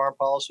American foreign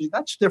policy.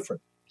 That's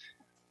different.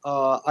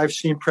 I've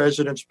seen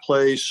presidents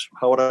place,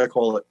 how would I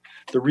call it?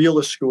 The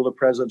realist school of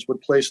presidents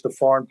would place the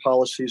foreign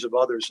policies of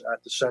others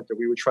at the center.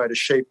 We would try to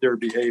shape their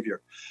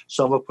behavior.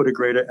 Some have put a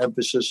greater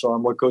emphasis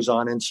on what goes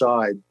on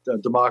inside,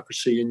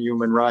 democracy and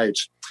human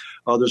rights.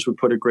 Others would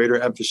put a greater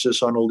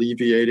emphasis on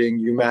alleviating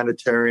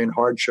humanitarian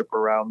hardship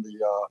around the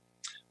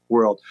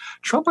world.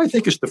 Trump, I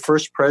think, is the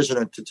first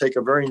president to take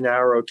a very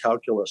narrow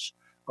calculus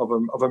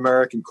of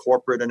American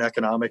corporate and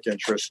economic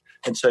interests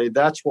and say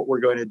that's what we're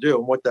going to do.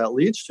 And what that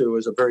leads to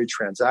is a very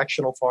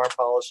transactional foreign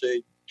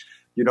policy.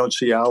 You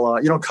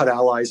don't cut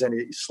allies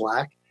any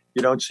slack.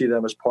 You don't see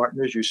them as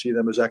partners. You see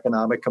them as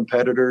economic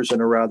competitors in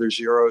a rather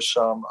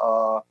zero-sum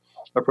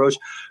approach.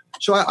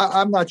 So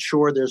I'm not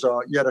sure there's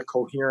yet a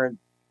coherent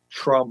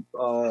Trump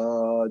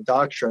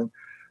doctrine.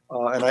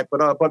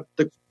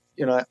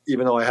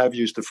 Even though I have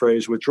used the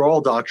phrase withdrawal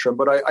doctrine,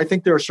 but I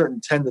think there are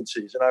certain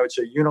tendencies, and I would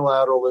say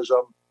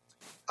unilateralism,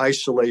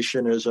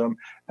 isolationism,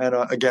 and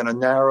again, a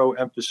narrow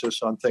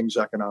emphasis on things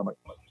economic.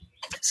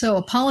 So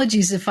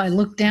apologies if I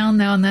look down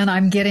now and then.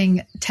 I'm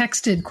getting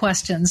texted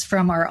questions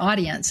from our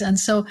audience. And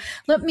so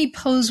let me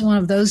pose one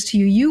of those to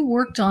you.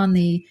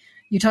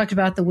 You talked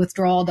about the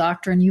withdrawal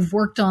doctrine. You've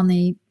worked on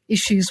the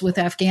issues with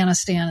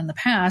Afghanistan in the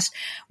past.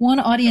 One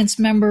audience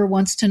member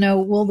wants to know,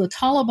 will the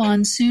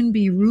Taliban soon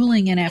be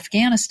ruling in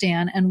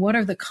Afghanistan, and what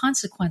are the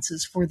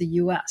consequences for the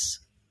U.S.?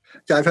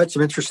 Yeah, I've had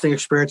some interesting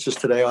experiences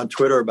today on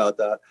Twitter about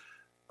that.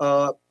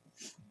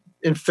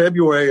 In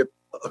February,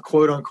 a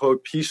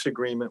quote-unquote peace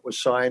agreement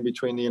was signed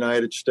between the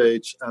United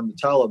States and the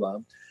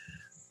Taliban.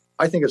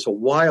 I think it's a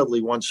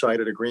wildly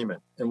one-sided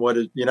agreement in what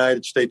the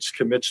United States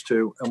commits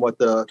to and what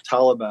the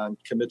Taliban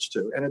commits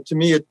to. And to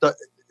me,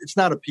 it's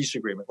not a peace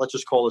agreement. Let's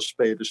just call a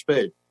spade a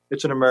spade.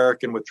 It's an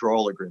American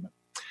withdrawal agreement.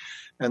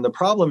 And the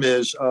problem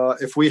is,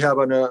 if we have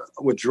a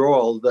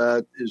withdrawal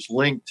that is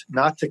linked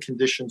not to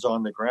conditions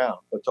on the ground,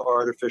 but to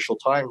artificial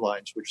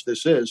timelines, which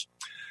this is,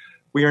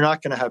 we are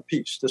not going to have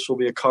peace. This will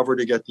be a cover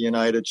to get the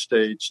United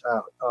States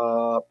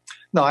out.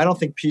 No, I don't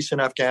think peace in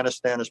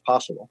Afghanistan is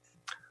possible.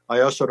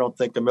 I also don't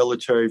think a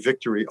military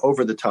victory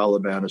over the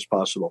Taliban is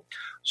possible.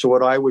 So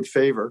what I would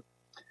favor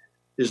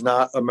is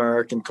not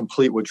American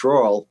complete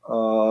withdrawal,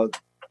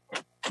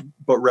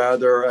 but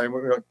rather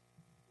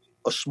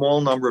a small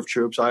number of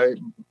troops,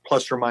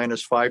 plus or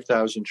minus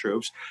 5,000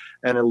 troops,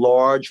 and a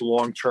large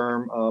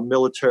long-term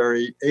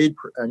military aid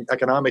and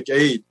economic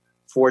aid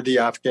for the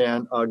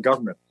Afghan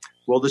government.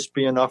 Will this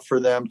be enough for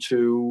them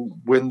to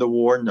win the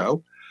war?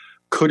 No.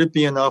 Could it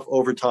be enough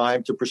over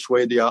time to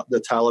persuade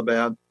the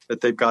Taliban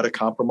that they've got to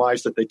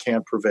compromise, that they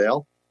can't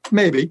prevail?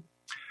 Maybe.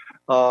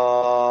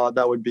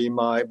 That would be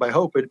my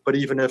hope. But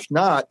even if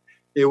not,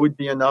 it would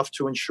be enough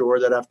to ensure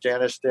that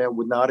Afghanistan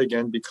would not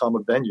again become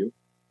a venue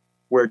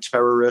where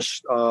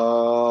terrorists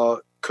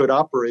could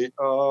operate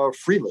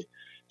freely.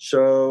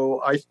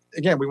 So,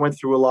 we went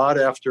through a lot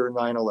after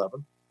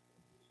 9/11.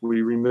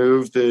 We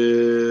removed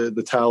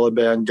the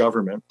Taliban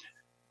government.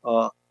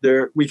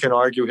 We can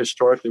argue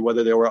historically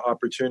whether there were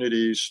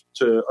opportunities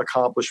to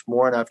accomplish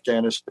more in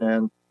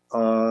Afghanistan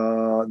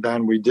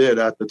than we did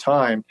at the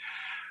time.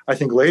 I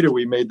think later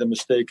we made the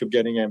mistake of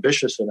getting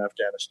ambitious in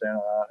Afghanistan,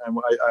 and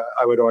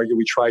I would argue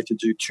we tried to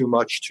do too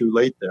much too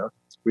late there.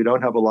 We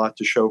don't have a lot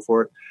to show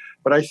for it.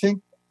 But I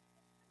think,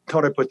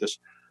 how do I put this?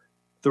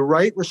 The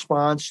right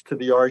response to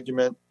the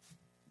argument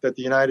that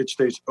the United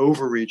States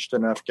overreached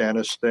in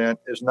Afghanistan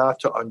is not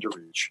to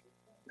underreach.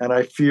 And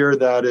I fear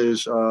that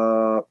is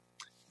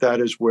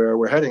where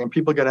we're heading. And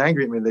people get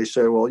angry at me. They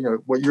say, well,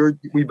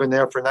 we've been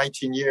there for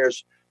 19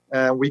 years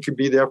and we could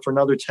be there for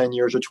another 10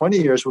 years or 20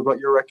 years with what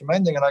you're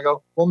recommending. And I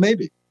go, well,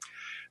 maybe.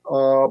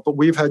 But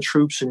we've had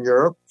troops in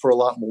Europe for a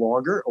lot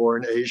longer, or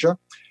in Asia.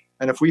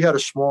 And if we had a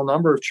small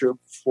number of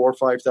troops,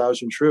 4,000 or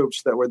 5,000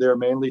 troops that were there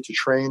mainly to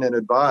train and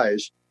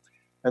advise,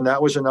 and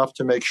that was enough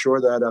to make sure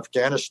that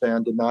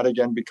Afghanistan did not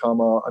again become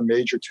a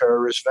major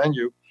terrorist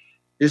venue,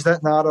 is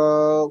that not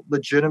a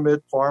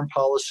legitimate foreign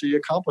policy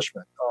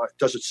accomplishment?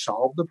 Does it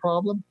solve the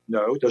problem?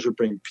 No. Does it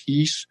bring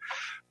peace?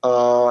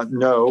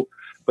 No.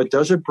 But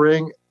does it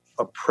bring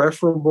a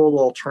preferable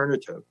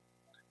alternative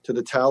to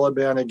the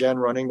Taliban again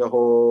running the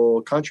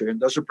whole country? And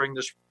does it bring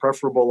this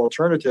preferable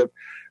alternative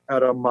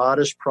at a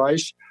modest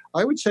price?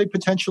 I would say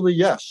potentially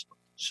yes.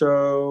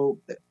 So,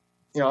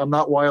 I'm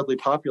not wildly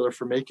popular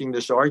for making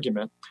this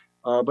argument.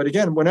 But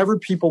again, whenever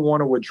people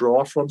want to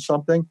withdraw from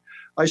something,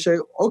 I say,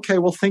 okay,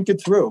 well, think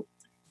it through.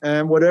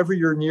 And whatever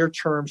your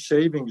near-term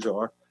savings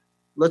are,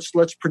 let's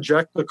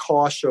project the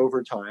costs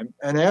over time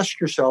and ask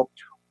yourself,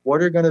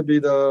 what are going to be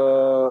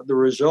the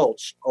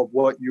results of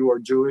what you are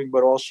doing,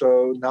 but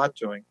also not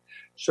doing?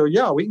 So,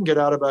 we can get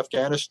out of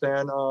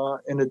Afghanistan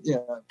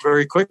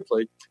very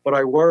quickly, but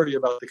I worry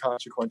about the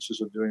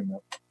consequences of doing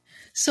that.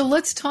 So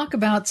let's talk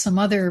about some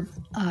other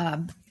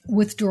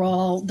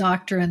withdrawal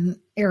doctrine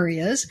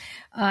areas.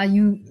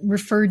 You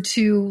referred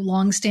to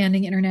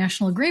longstanding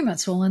international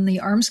agreements. Well, in the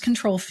arms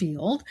control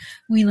field,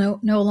 we no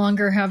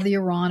longer have the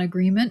Iran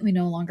agreement. We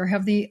no longer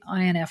have the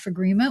INF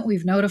agreement.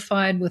 We've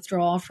notified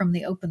withdrawal from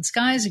the Open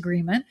Skies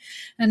agreement,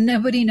 and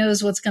nobody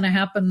knows what's going to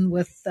happen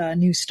with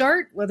New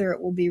START, whether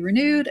it will be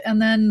renewed.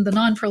 And then the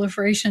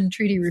Non-Proliferation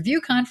Treaty Review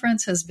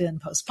Conference has been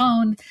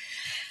postponed.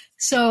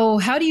 So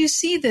how do you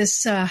see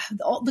this,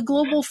 the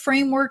global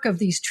framework of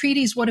these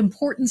treaties? What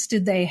importance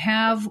did they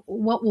have?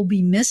 What will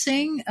be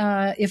missing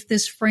if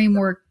this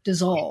framework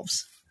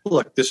dissolves?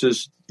 Look, this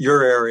is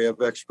your area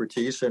of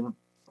expertise, and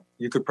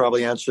you could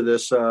probably answer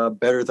this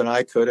better than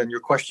I could. And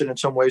your question in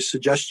some ways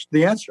suggests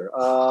the answer.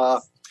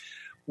 A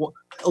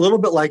little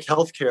bit like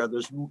healthcare,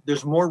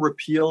 there's more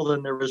repeal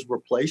than there is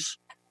replace.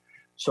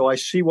 So I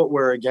see what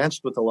we're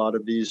against with a lot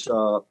of these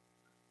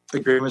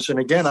agreements. And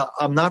again,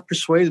 I'm not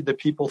persuaded that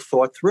people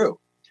thought through.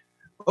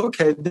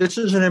 Okay, this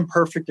is an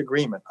imperfect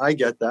agreement. I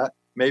get that.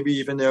 Maybe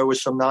even there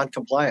was some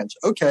non-compliance.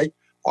 Okay,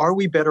 are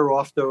we better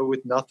off, though,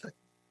 with nothing?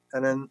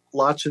 And in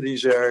lots of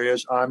these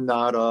areas, I'm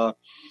not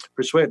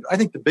persuaded. I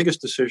think the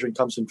biggest decision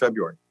comes in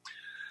February.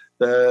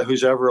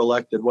 Who's ever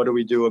elected, what do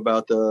we do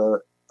about the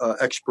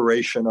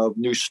expiration of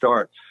New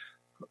START?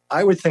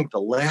 I would think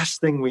the last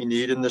thing we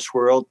need in this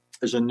world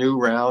is a new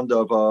round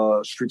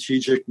of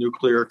strategic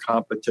nuclear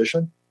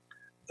competition.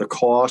 The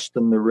cost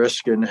and the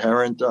risk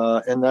inherent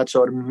in that.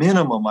 So at a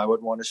minimum, I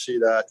would want to see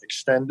that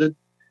extended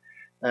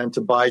and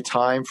to buy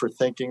time for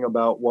thinking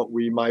about what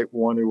we might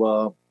want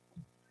to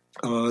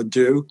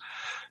do.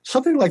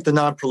 Something like the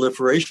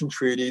Non-Proliferation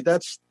Treaty,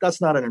 that's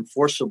not an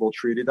enforceable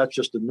treaty. That's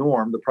just a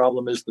norm. The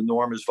problem is the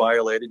norm is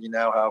violated. You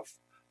now have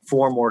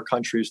 4 more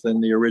countries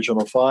than the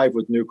original 5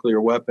 with nuclear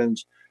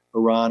weapons.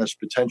 Iran is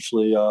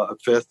potentially a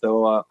 5th,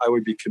 though I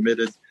would be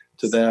committed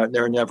to that.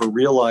 They're never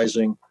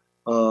realizing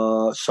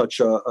such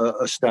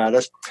a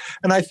status.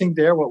 And I think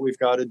what we've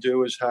got to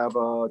do is have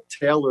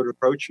tailored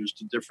approaches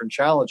to different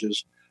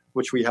challenges,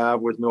 which we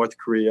have with North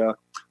Korea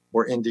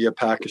or India,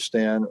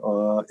 Pakistan,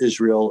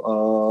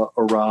 Israel,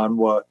 Iran,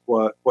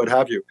 what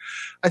have you.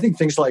 I think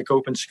things like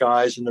open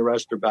skies and the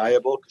rest are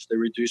valuable because they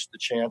reduce the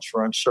chance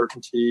for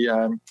uncertainty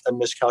and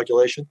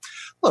miscalculation.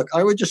 Look,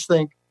 I would just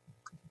think,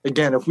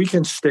 again, if we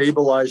can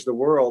stabilize the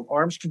world,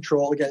 arms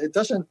control, again, it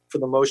doesn't, for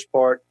the most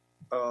part,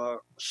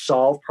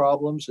 solve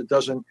problems. It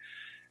doesn't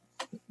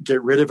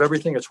get rid of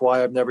everything. It's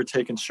why I've never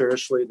taken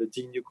seriously the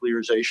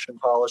denuclearization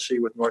policy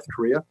with North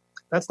Korea.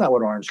 That's not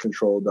what arms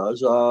control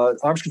does.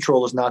 Arms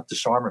control is not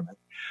disarmament.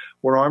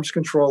 What arms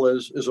control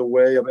is a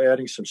way of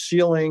adding some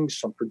ceilings,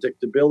 some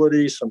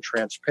predictability, some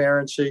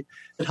transparency.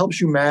 It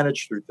helps you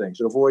manage through things.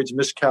 It avoids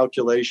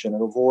miscalculation.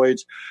 It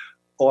avoids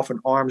often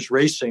arms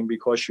racing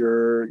because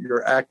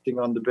you're acting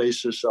on the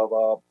basis of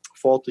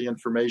faulty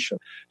information.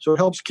 So it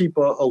helps keep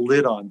a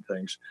lid on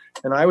things.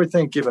 And I would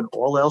think, given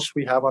all else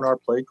we have on our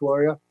plate,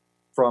 Gloria,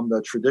 from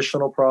the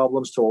traditional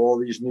problems to all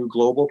these new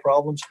global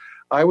problems,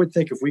 I would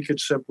think if we could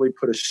simply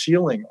put a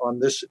ceiling on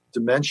this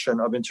dimension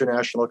of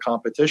international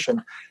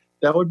competition,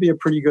 that would be a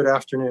pretty good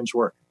afternoon's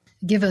work.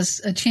 Give us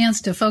a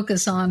chance to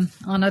focus on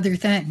other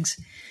things.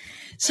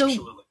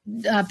 So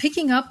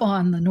picking up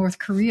on the North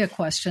Korea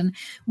question,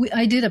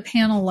 I did a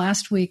panel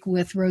last week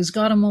with Rose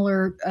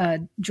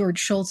Gottemuller, George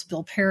Shultz,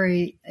 Bill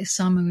Perry,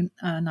 Isamu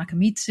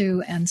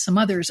Nakamitsu, and some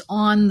others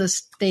on the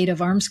state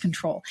of arms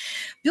control.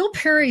 Bill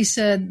Perry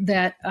said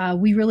that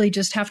we really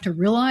just have to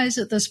realize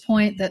at this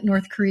point that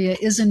North Korea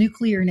is a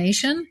nuclear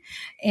nation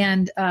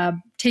and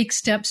take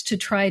steps to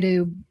try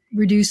to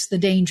reduce the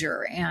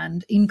danger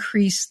and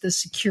increase the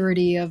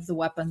security of the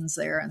weapons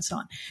there and so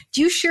on.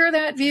 Do you share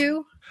that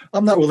view?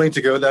 I'm not willing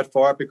to go that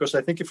far because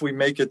I think if we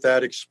make it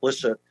that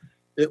explicit,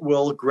 it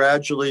will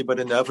gradually but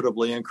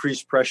inevitably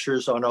increase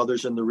pressures on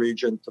others in the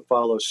region to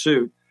follow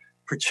suit,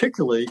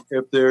 particularly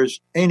if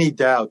there's any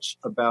doubts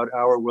about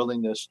our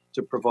willingness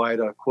to provide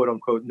a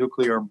quote-unquote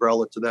nuclear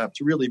umbrella to them,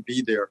 to really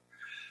be there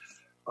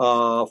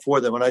for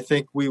them. And I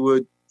think we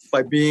would,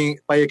 by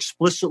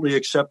explicitly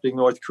accepting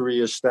North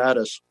Korea's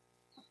status,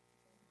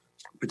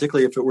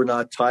 particularly if it were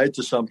not tied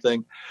to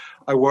something,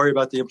 I worry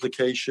about the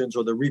implications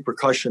or the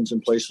repercussions in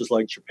places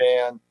like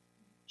Japan,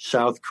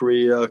 South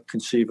Korea,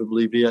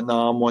 conceivably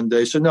Vietnam one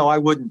day. So no, I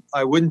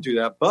wouldn't do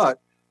that, but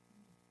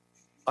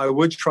I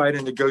would try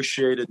to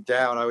negotiate it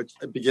down. I would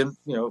begin,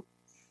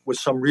 with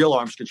some real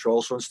arms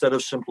control. So instead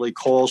of simply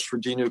calls for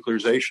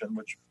denuclearization,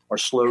 which are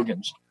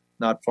slogans,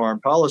 not foreign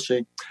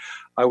policy,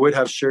 I would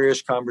have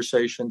serious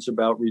conversations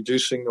about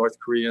reducing North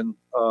Korean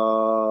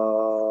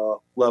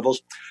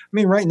levels. I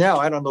mean, right now,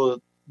 I don't know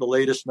the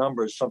latest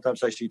numbers.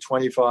 Sometimes I see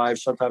 25,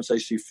 sometimes I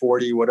see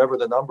 40, whatever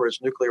the number is,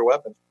 nuclear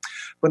weapons.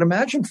 But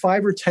imagine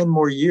 5 or 10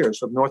 more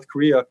years of North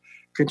Korea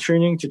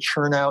continuing to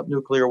churn out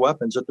nuclear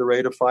weapons at the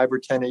rate of 5 or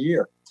 10 a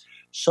year.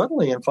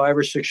 Suddenly, in 5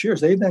 or 6 years,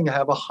 they then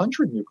have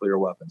 100 nuclear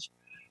weapons.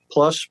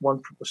 Plus,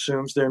 one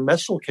assumes their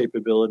missile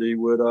capability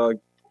would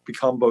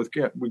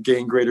would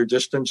gain greater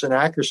distance and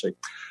accuracy.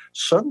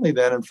 Suddenly,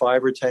 then, in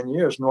 5 or 10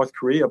 years, North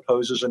Korea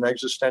poses an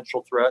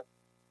existential threat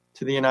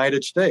to the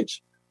United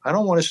States. I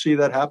don't want to see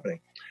that happening.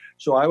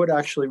 So I would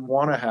actually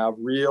want to have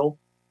real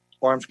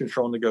arms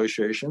control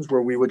negotiations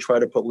where we would try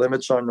to put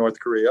limits on North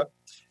Korea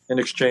in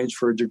exchange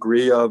for a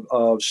degree of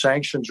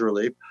sanctions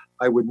relief.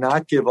 I would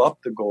not give up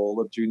the goal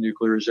of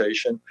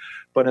denuclearization,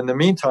 but in the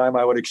meantime,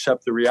 I would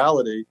accept the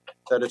reality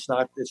that it's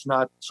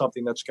not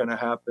something that's going to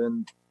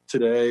happen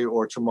today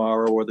or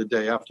tomorrow or the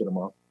day after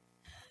tomorrow.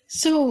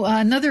 So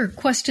another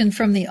question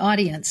from the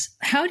audience.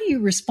 How do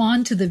you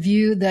respond to the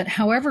view that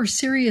however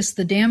serious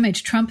the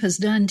damage Trump has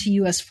done to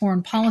U.S.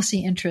 foreign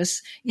policy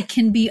interests, it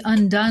can be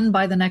undone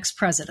by the next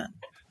president?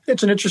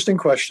 It's an interesting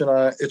question.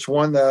 It's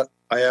one that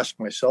I ask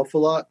myself a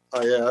lot.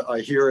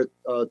 I hear it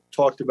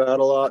talked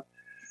about a lot.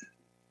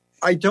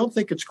 I don't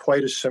think it's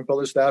quite as simple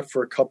as that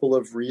for a couple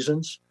of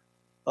reasons.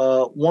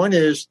 One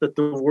is that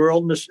the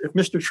world, if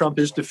Mr. Trump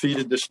is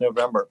defeated this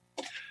November,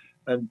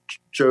 and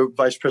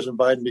Vice President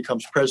Biden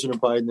becomes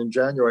President Biden in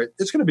January,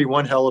 it's going to be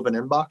one hell of an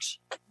inbox.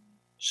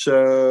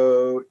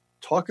 So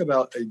talk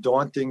about a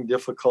daunting,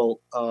 difficult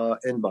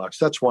inbox.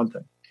 That's one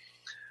thing.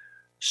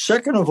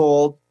 Second of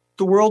all,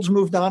 the world's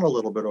moved on a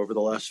little bit over the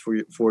last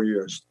 4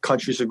 years.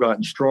 Countries have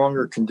gotten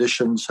stronger.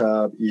 Conditions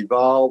have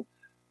evolved.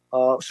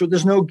 So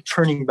there's no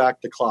turning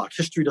back the clock.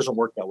 History doesn't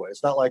work that way.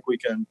 It's not like we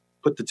can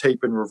put the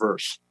tape in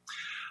reverse.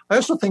 I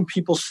also think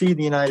people see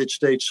the United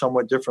States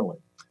somewhat differently.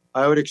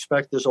 I would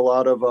expect there's a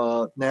lot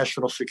of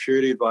national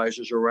security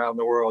advisors around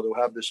the world who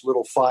have this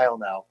little file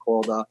now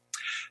called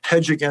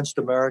Hedge Against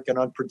American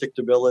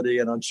Unpredictability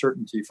and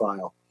Uncertainty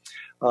file.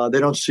 They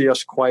don't see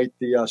us quite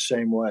the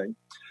same way.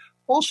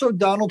 Also,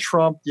 Donald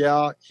Trump,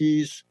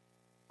 he's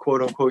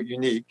quote unquote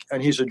unique,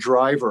 and he's a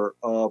driver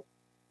of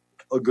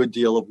a good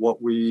deal of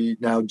what we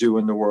now do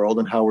in the world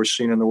and how we're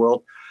seen in the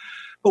world.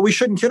 But we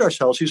shouldn't kid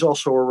ourselves. He's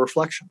also a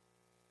reflection.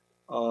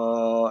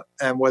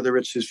 And whether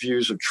it's his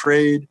views of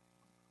trade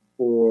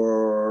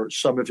or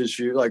some of his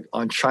views, like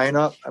on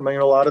China, I mean,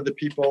 a lot of the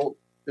people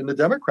in the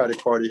Democratic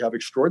Party have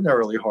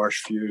extraordinarily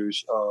harsh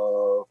views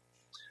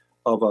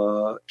of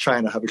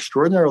China, have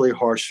extraordinarily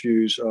harsh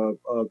views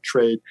of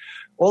trade,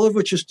 all of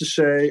which is to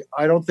say,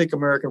 I don't think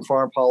American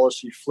foreign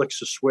policy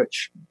flicks a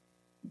switch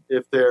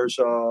if there's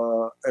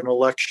an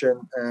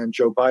election and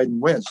Joe Biden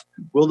wins.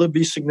 Will there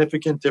be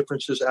significant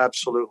differences?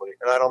 Absolutely.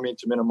 And I don't mean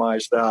to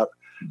minimize that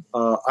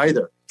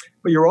either.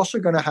 But you're also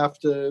going to have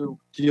to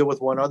deal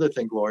with one other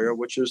thing, Gloria,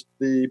 which is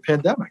the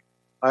pandemic.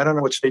 I don't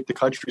know what state the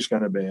country is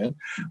going to be in.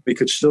 We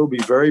could still be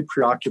very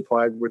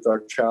preoccupied with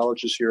our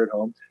challenges here at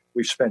home.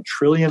 We've spent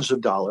trillions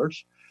of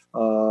dollars.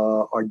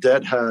 Our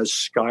debt has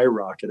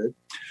skyrocketed.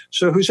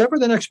 So who's ever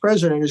the next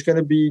president is going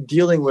to be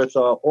dealing with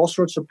all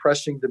sorts of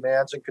pressing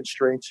demands and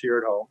constraints here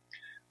at home.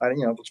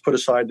 Let's put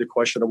aside the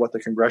question of what the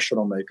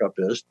congressional makeup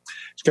is.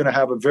 It's going to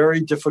have a very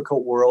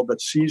difficult world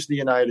that sees the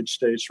United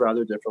States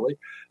rather differently.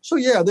 So,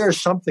 yeah, there are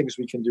some things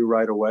we can do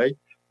right away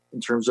in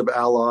terms of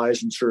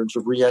allies, in terms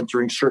of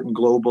re-entering certain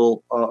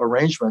global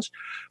arrangements.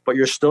 But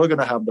you're still going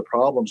to have the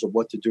problems of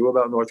what to do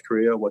about North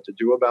Korea, what to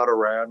do about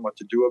Iran, what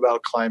to do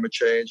about climate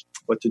change,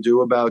 what to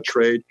do about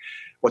trade,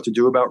 what to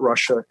do about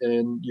Russia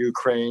in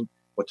Ukraine,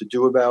 what to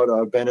do about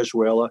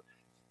Venezuela.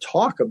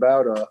 Talk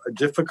about a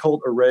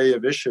difficult array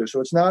of issues.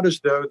 So it's not as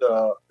though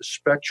the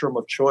spectrum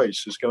of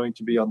choice is going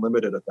to be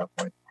unlimited at that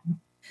point.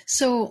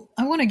 So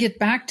I want to get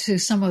back to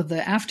some of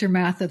the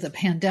aftermath of the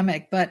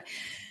pandemic, but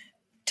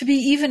to be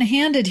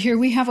even-handed here,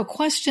 we have a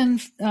question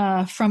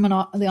from an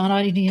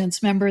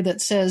audience member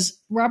that says,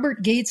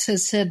 Robert Gates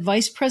has said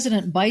Vice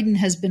President Biden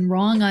has been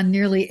wrong on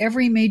nearly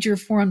every major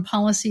foreign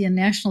policy and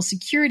national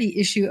security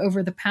issue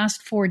over the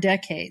past 4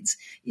 decades.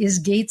 Is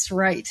Gates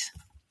right?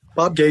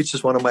 Bob Gates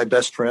is one of my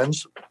best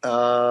friends,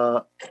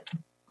 but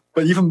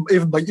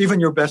even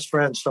your best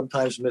friends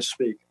sometimes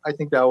misspeak. I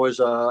think that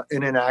was an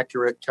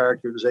inaccurate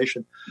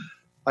characterization.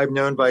 I've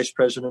known Vice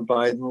President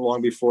Biden long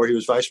before he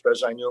was vice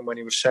president. I knew him when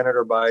he was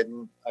Senator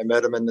Biden. I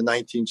met him in the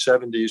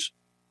 1970s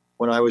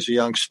when I was a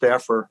young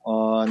staffer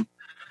on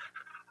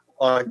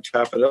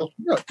Capitol.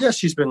 Yes,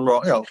 he's been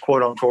wrong,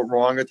 quote unquote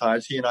wrong at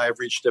times. He and I have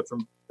reached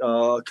different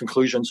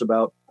conclusions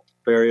about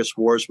various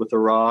wars with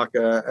Iraq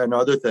and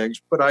other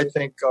things. But I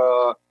think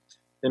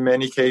in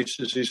many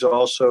cases he's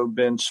also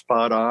been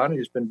spot on.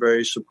 He's been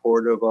very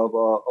supportive of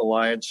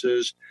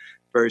alliances,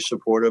 very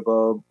supportive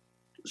of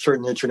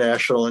certain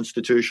international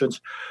institutions.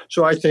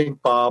 So I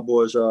think Bob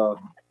was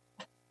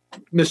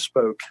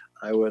misspoke.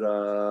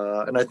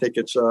 And I think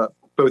it's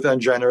both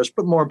ungenerous,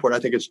 but more important,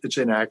 I think it's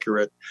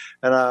inaccurate.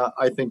 And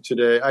I think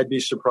today, I'd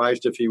be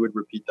surprised if he would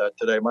repeat that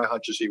today. My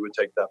hunch is he would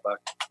take that back.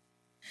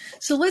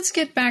 So let's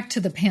get back to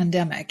the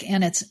pandemic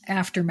and its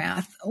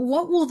aftermath.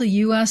 What will the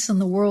U.S.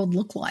 and the world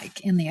look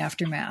like in the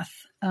aftermath?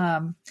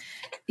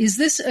 Is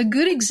this a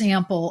good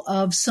example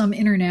of some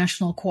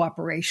international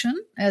cooperation,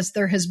 as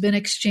there has been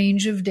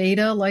exchange of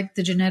data like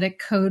the genetic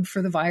code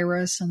for the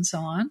virus and so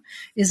on?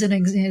 Is it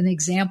an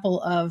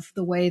example of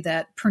the way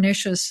that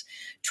pernicious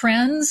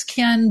trends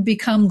can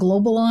become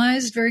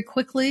globalized very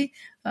quickly?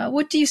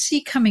 What do you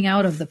see coming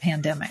out of the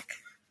pandemic?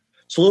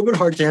 It's a little bit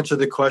hard to answer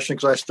the question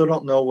because I still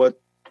don't know what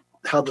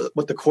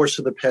the course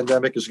of the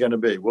pandemic is going to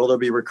be. Will there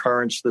be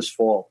recurrence this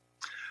fall?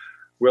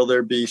 Will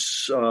there be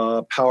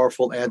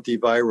powerful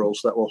antivirals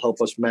that will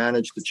help us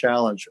manage the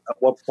challenge? At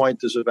what point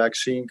does a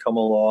vaccine come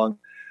along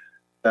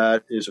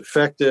that is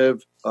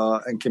effective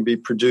and can be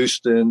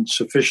produced in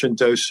sufficient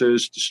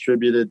doses,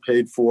 distributed,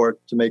 paid for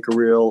to make a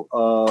real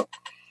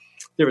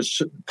difference?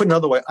 Put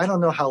another way, I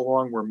don't know how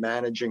long we're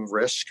managing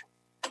risk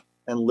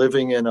and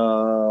living in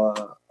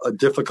a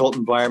difficult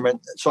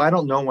environment. So I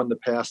don't know when the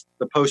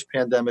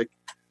post-pandemic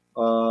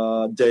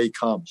day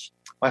comes.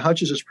 My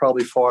hunch is it's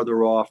probably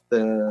farther off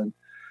than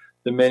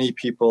many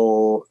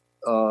people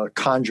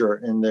conjure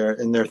in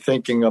their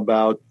thinking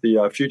about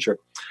the future.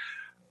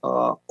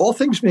 All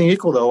things being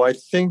equal, though, I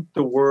think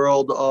the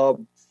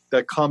world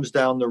that comes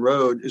down the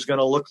road is going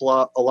to look a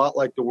lot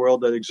like the world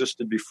that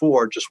existed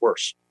before, just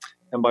worse.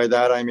 And by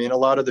that, I mean a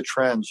lot of the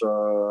trends,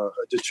 a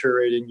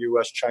deteriorating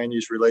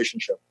U.S.-Chinese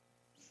relationship,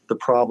 the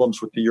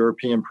problems with the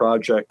European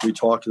project we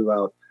talked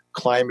about,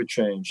 climate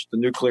change, the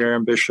nuclear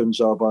ambitions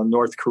of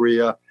North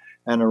Korea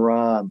and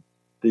Iran,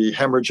 the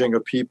hemorrhaging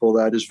of people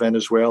that is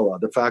Venezuela,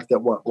 the fact that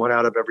 1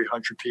 out of every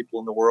 100 people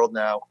in the world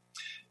now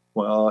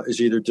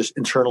is either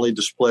internally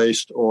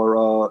displaced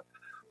or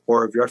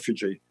a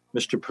refugee.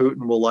 Mr.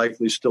 Putin will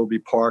likely still be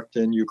parked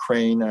in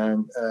Ukraine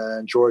and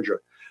Georgia.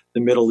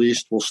 The Middle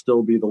East will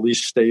still be the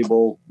least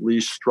stable,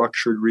 least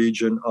structured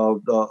region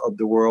of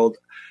the world,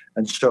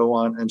 and so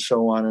on and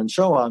so on and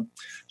so on.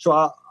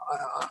 So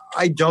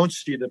I don't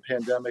see the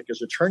pandemic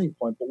as a turning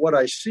point, but what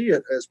I see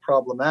it as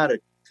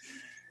problematic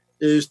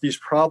is these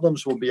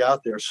problems will be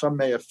out there. Some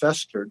may have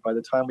festered by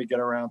the time we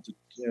get around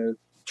to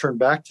turn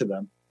back to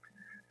them.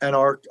 and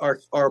our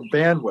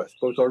bandwidth,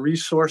 both our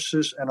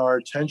resources and our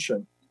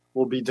attention,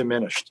 will be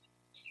diminished,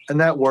 and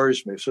that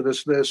worries me. So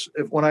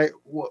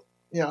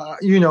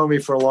you know me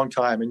for a long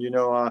time, and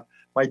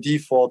my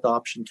default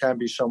option can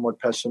be somewhat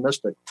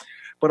pessimistic,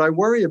 but I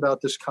worry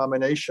about this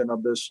combination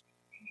of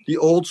the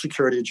old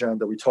security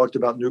agenda. We talked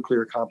about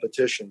nuclear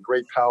competition,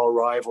 great power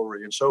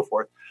rivalry, and so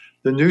forth.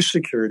 The new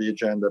security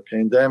agenda,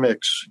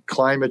 pandemics,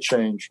 climate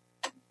change,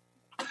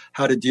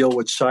 how to deal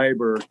with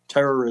cyber,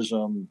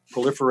 terrorism,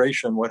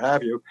 proliferation, what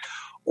have you,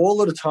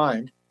 all at a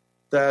time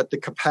that the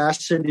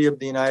capacity of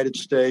the United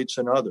States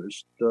and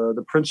others,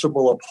 the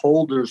principal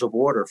upholders of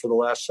order for the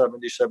last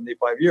 70,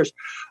 75 years,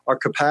 our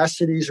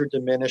capacities are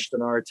diminished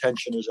and our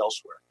attention is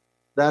elsewhere.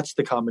 That's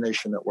the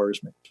combination that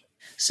worries me.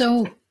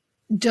 So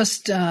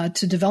just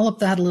to develop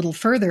that a little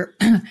further,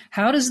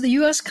 how does the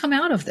U.S. come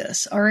out of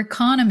this? Our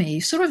economy,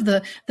 sort of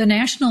the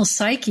national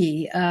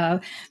psyche,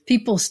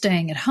 people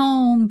staying at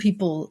home,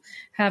 people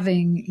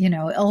having,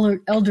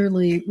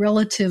 elderly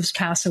relatives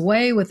pass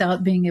away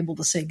without being able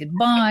to say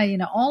goodbye,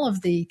 all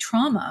of the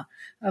trauma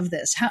of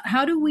this.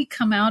 How do we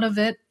come out of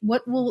it?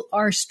 What will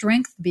our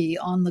strength be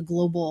on the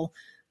global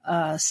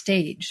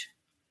stage?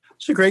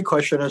 It's a great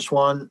question. It's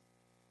one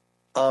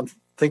I'm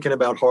thinking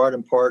about hard,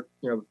 in part,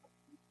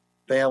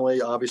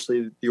 family,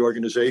 obviously the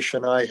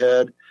organization I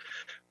had,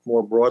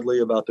 more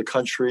broadly about the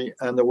country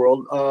and the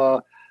world.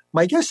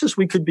 My guess is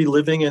we could be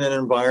living in an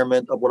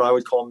environment of what I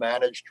would call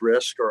managed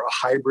risk, or a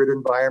hybrid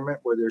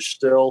environment where there's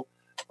still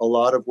a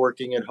lot of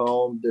working at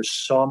home. There's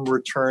some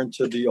return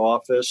to the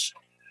office,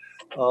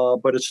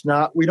 but it's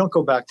not, we don't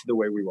go back to the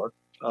way we were.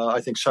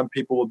 I think some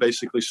people will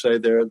basically say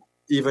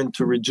even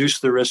to reduce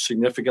the risk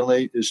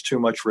significantly is too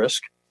much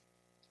risk.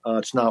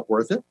 It's not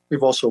worth it.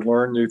 We've also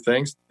learned new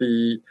things.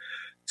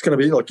 It's going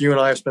to be, look, you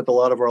and I have spent a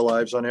lot of our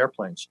lives on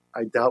airplanes.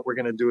 I doubt we're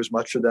going to do as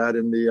much of that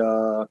in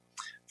the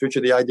future.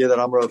 The idea that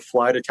I'm going to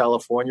fly to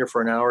California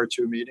for an hour or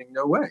two meeting,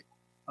 no way.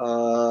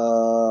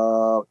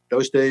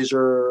 Those days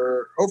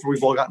are over.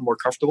 We've all gotten more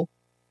comfortable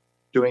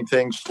doing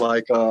things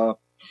like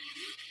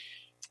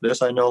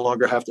this. I no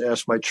longer have to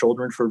ask my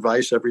children for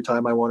advice every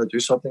time I want to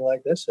do something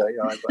like this.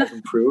 I've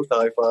improved.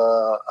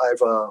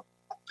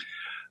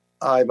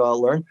 I've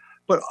learned.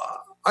 But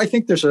I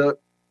think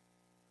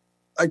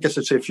I guess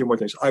I'd say a few more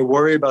things. I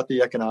worry about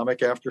the economic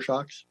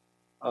aftershocks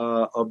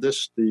of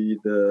this,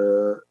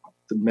 the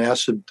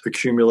massive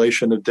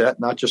accumulation of debt,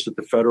 not just at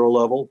the federal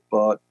level,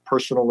 but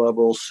personal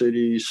level,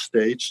 cities,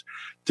 states,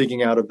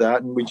 digging out of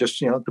that. And we just,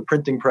 the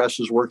printing press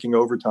is working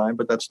overtime,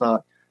 but that's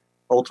not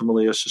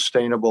ultimately a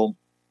sustainable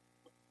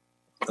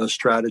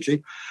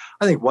strategy.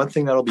 I think one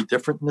thing that'll be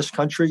different in this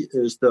country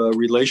is the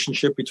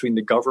relationship between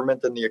the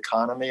government and the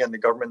economy, and the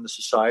government and the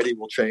society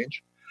will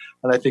change.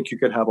 And I think you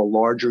could have a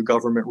larger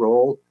government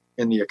role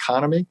in the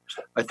economy.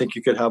 I think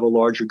you could have a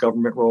larger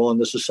government role in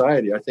the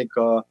society. I think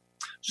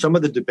some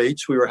of the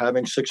debates we were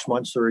having 6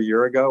 months or a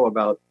year ago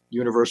about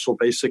universal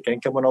basic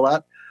income and all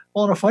that,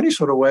 well, in a funny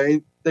sort of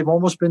way, they've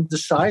almost been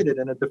decided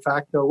in a de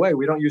facto way.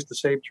 We don't use the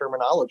same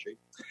terminology,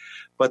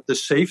 but the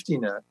safety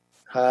net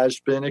has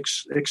been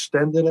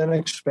extended and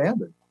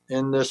expanded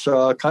in this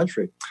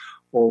country.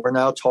 Well, we're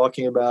now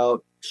talking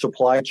about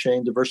supply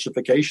chain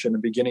diversification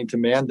and beginning to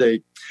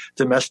mandate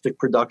domestic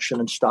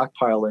production and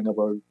stockpiling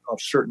of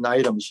certain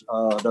items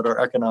that are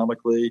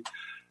economically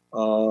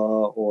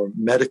or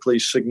medically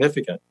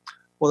significant.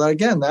 Well,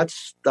 again,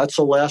 that's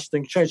a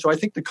lasting change. So I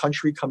think the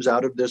country comes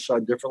out of this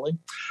differently.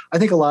 I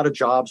think a lot of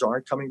jobs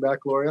aren't coming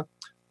back, Gloria.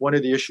 One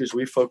of the issues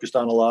we focused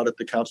on a lot at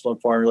the Council on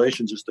Foreign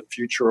Relations is the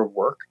future of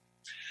work.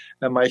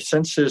 And my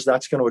sense is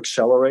that's going to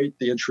accelerate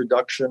the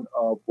introduction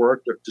of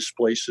work that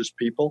displaces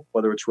people,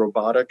 whether it's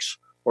robotics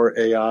or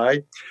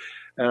AI.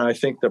 And I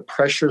think the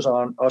pressures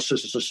on us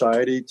as a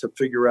society to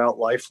figure out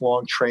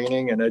lifelong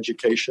training and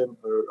education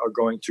are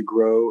going to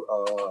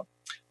grow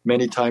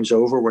many times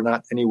over. We're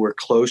not anywhere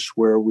close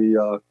where we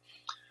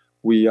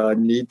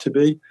need to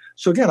be.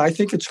 So again, I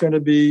think it's going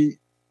to be,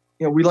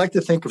 we like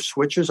to think of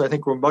switches. I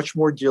think we're much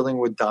more dealing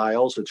with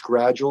dials. It's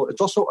gradual. It's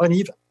also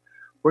uneven.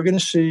 We're going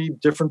to see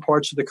different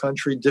parts of the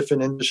country,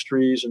 different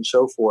industries and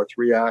so forth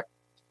react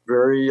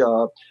very,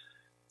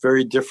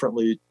 very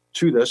differently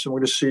to this. And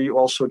we're going to see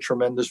also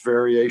tremendous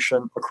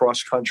variation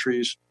across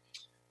countries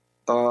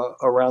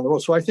around the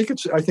world. So I think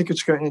it's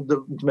going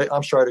to,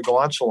 I'm sorry to go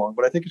on so long,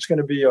 but I think it's going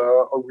to be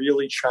a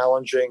really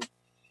challenging,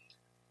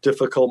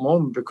 difficult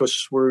moment,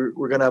 because we're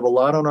going to have a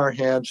lot on our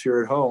hands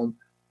here at home.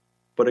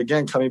 But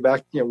again, coming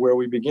back where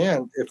we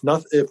began,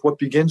 if what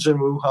begins in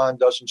Wuhan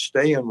doesn't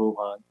stay in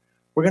Wuhan,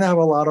 we're going to have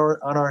a lot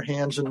on our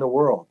hands in the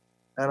world.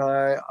 And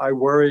I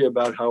worry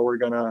about how we're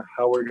going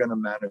to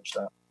manage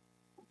that.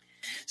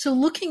 So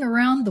looking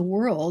around the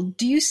world,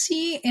 do you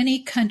see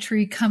any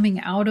country coming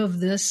out of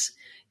this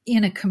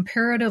in a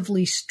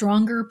comparatively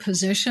stronger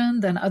position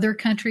than other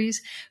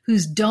countries,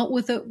 who's dealt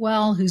with it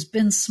well, who's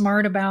been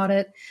smart about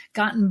it,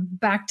 gotten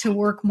back to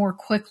work more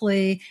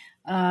quickly,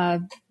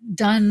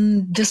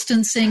 done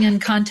distancing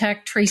and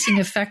contact tracing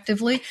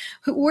effectively?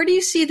 Where do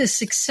you see the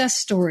success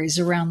stories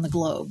around the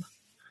globe?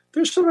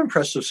 There's some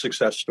impressive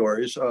success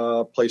stories.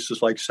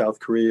 Places like South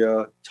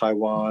Korea,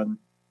 Taiwan,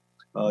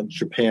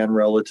 Japan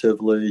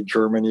relatively,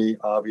 Germany,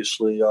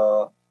 obviously,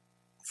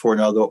 for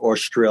another,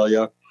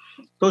 Australia.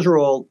 Those are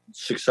all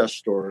success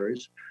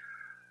stories.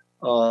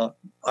 I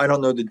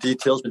don't know the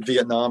details, but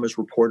Vietnam is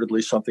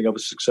reportedly something of a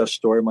success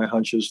story. My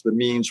hunch is the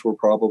means were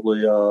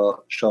probably,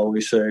 shall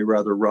we say,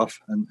 rather rough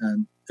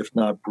and if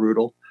not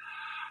brutal.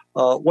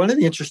 One of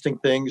the interesting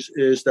things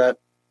is that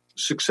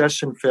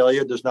success and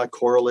failure does not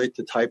correlate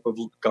to type of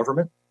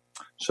government.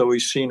 So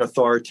we've seen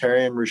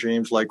authoritarian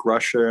regimes like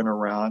Russia and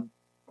Iran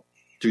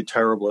do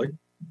terribly.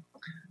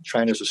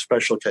 China's a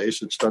special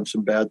case. It's done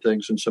some bad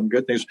things and some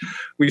good things.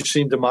 We've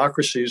seen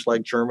democracies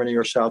like Germany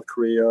or South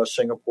Korea,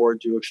 Singapore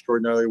do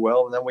extraordinarily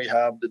well. And then we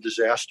have the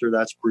disaster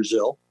that's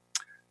Brazil,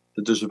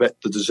 the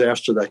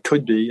disaster that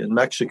could be in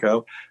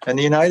Mexico. And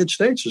the United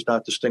States has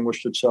not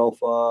distinguished itself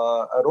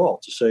at all,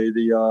 to say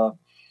the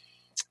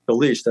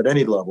least, at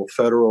any level,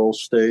 federal,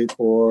 state,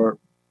 or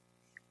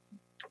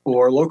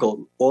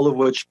local, all of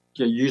which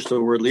use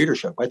the word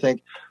leadership. I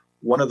think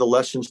one of the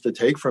lessons to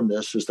take from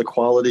this is the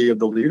quality of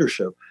the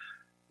leadership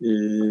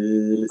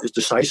is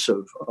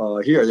decisive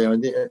here.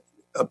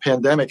 A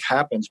pandemic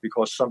happens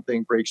because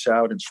something breaks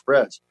out and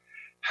spreads.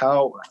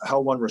 How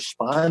one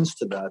responds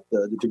to that,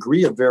 the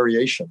degree of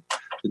variation,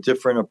 the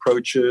different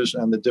approaches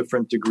and the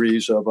different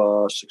degrees of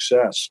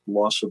success,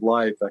 loss of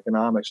life,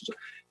 economics,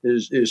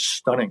 is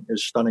stunning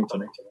to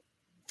me.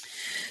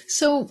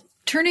 So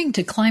turning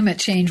to climate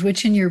change,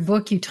 which in your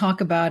book you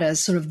talk about as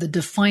sort of the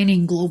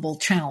defining global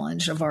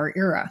challenge of our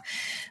era,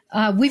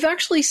 we've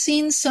actually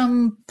seen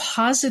some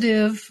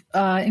positive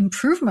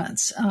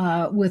improvements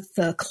with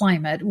the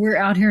climate. We're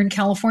out here in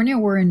California.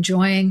 We're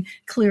enjoying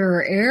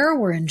clearer air.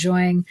 We're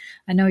enjoying,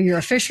 I know you're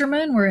a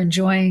fisherman, we're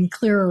enjoying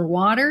clearer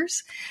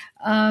waters.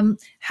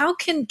 How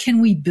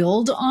can we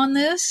build on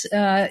this?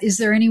 Is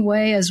there any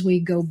way as we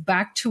go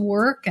back to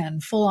work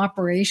and full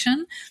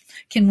operation,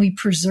 can we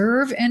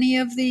preserve any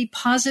of the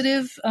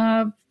positive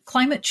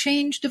climate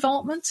change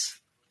developments?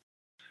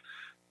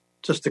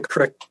 Just to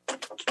correct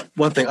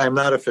one thing, I'm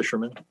not a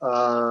fisherman.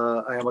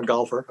 I am a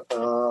golfer.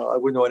 I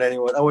wouldn't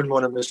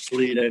want to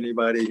mislead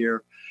anybody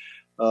here.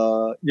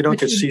 You don't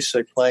get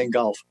seasick playing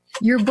golf.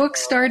 Your book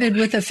started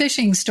with a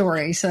fishing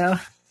story, so.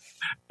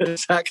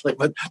 Exactly,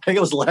 but I think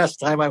it was the last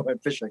time I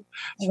went fishing,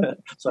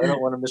 so I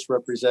don't want to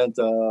misrepresent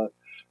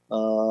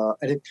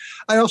anything.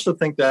 I also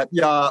think that,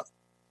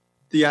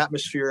 the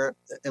atmosphere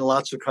in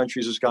lots of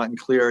countries has gotten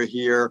clearer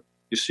here.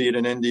 You see it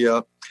in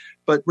India,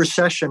 but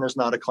recession is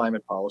not a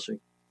climate policy.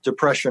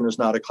 Depression is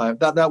not a climate.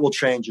 That will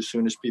change as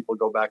soon as people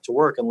go back to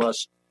work,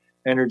 unless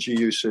energy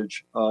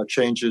usage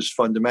changes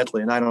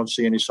fundamentally. And I don't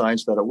see any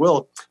signs that it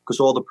will,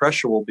 because all the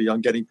pressure will be on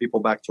getting people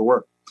back to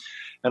work.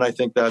 And I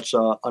think that's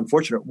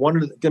unfortunate. Let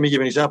me give you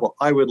an example.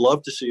 I would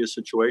love to see a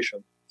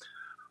situation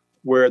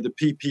where the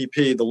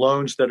PPP, the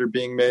loans that are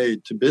being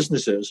made to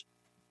businesses,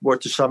 were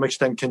to some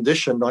extent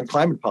conditioned on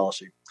climate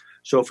policy.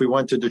 So if we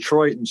went to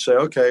Detroit and say,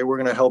 okay, we're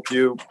going to help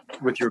you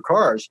with your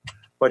cars,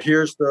 but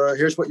here's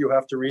what you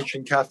have to reach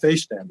in CAFE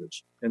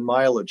standards, in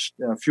mileage,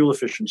 fuel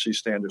efficiency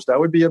standards, that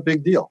would be a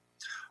big deal.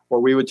 Or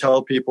we would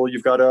tell people,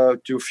 you've got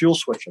to do fuel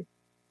switching.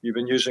 You've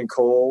been using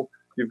coal.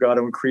 You've got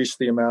to increase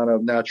the amount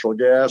of natural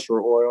gas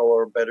or oil,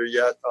 or better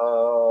yet,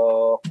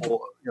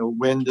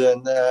 wind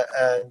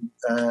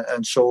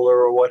and solar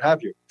or what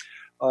have you.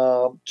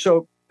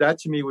 So that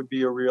to me would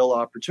be a real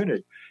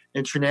opportunity.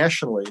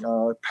 Internationally,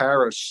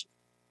 Paris.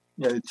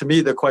 To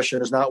me, the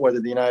question is not whether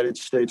the United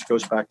States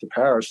goes back to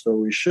Paris, though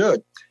we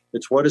should.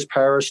 It's what does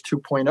Paris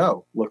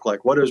 2.0 look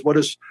like? What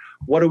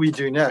do we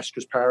do next?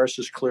 Because Paris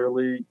is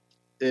clearly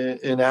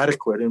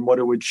inadequate in what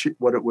it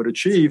would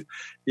achieve,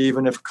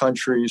 even if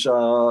countries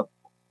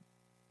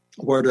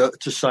were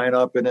to sign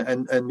up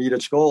and meet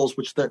its goals,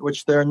 which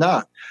they're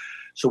not.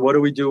 So what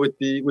do we do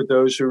with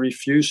those who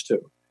refuse to?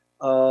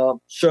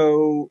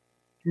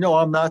 No,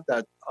 I'm not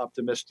that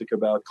optimistic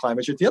about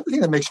climate change. The other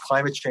thing that makes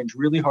climate change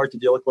really hard to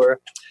deal with, Gloria,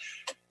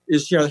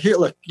 is, here,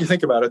 look, you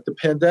think about it. The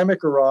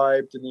pandemic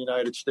arrived in the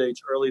United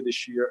States early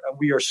this year, and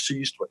we are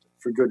seized with it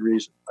for good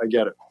reason. I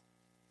get it.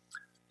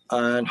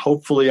 And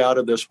hopefully out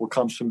of this will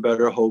come some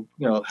better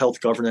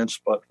health governance,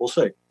 but we'll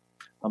see.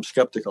 I'm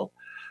skeptical.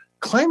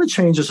 Climate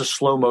change is a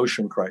slow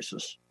motion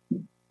crisis.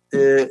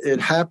 It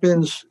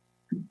happens,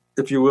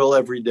 if you will,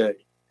 every day.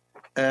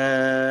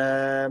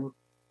 And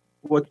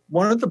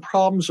one of the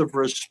problems of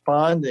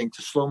responding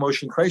to slow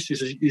motion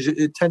crises is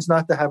it tends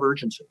not to have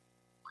urgency.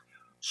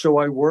 So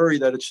I worry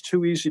that it's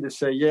too easy to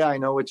say, yeah, I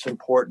know it's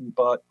important,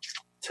 but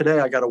today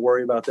I got to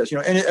worry about this.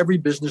 And every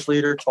business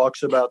leader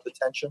talks about the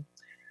tension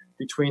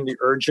between the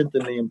urgent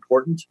and the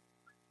important.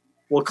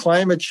 Well,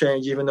 climate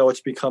change, even though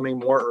it's becoming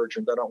more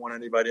urgent, I don't want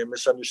anybody to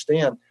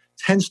misunderstand,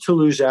 tends to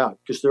lose out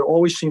because there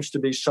always seems to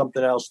be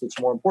something else that's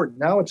more important.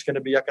 Now it's going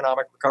to be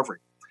economic recovery.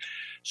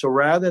 So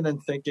rather than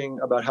thinking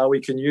about how we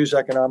can use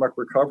economic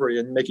recovery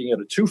and making it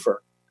a twofer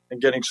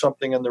and getting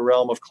something in the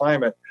realm of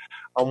climate,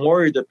 I'm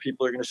worried that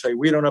people are going to say,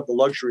 we don't have the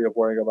luxury of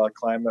worrying about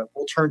climate.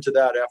 We'll turn to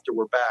that after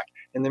we're back.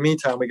 In the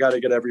meantime, we got to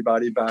get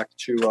everybody back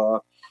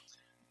to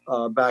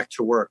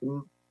work.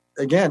 And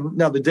again,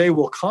 now the day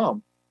will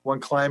come when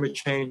climate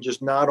change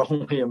is not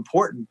only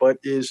important, but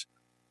is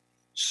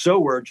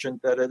so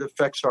urgent that it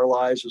affects our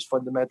lives as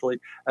fundamentally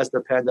as the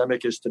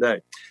pandemic is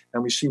today.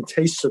 And we've seen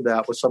tastes of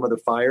that with some of the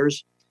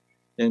fires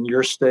in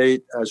your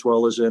state as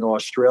well as in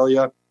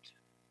Australia.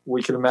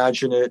 We can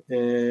imagine it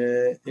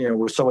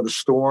with some of the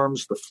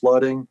storms, the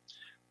flooding.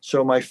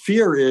 So my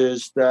fear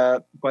is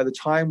that by the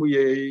time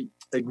we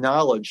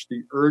acknowledge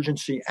the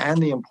urgency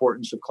and the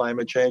importance of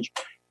climate change,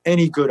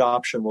 any good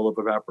option will have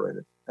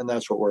evaporated. And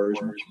that's what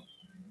worries me.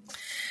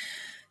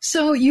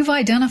 So you've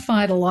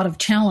identified a lot of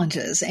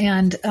challenges,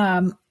 and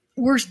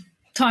we're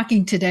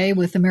talking today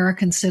with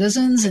American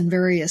citizens in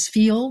various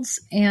fields.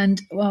 And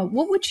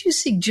what would you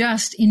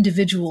suggest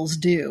individuals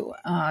do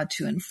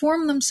to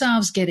inform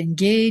themselves, get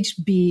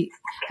engaged,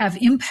 have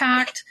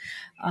impact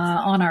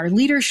on our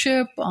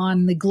leadership,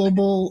 on the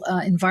global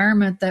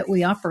environment that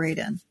we operate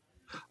in?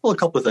 Well, a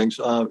couple of things.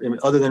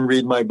 Other than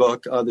read my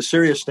book, the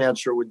serious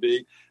answer would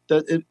be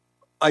that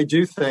I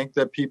do think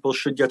that people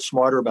should get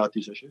smarter about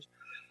these issues.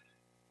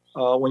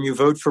 When you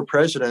vote for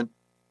president,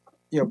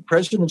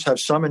 presidents have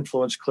some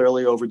influence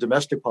clearly over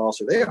domestic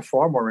policy. They have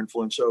far more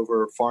influence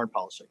over foreign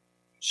policy.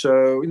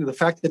 So the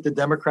fact that the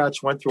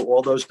Democrats went through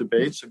all those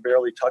debates and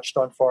barely touched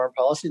on foreign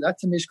policy, that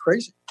to me is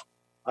crazy.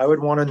 I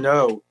would want to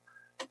know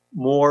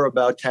more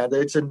about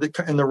candidates in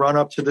the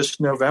run-up to this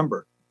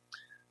November.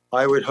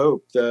 I would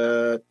hope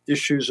that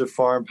issues of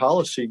foreign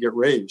policy get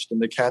raised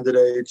and the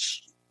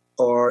candidates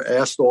are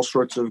asked all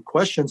sorts of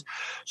questions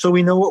so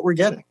we know what we're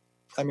getting.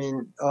 I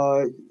mean,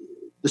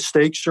 the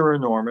stakes are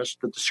enormous.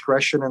 The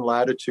discretion and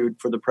latitude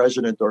for the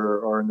president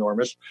are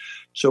enormous.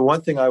 So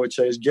one thing I would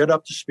say is get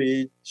up to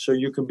speed so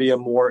you can be a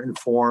more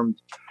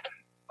informed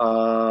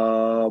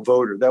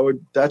voter.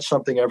 That's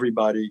something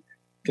everybody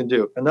can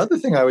do. Another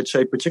thing I would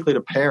say, particularly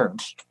to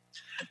parents,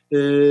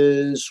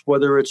 is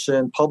whether it's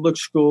in public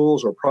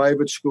schools or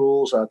private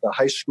schools, at the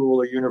high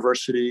school or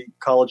university,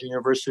 college and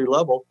university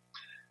level,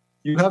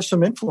 you have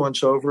some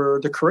influence over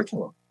the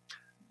curriculum.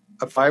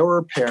 If I were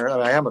a parent,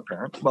 and I am a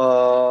parent,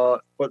 but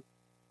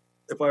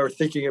if I were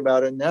thinking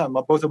about it now,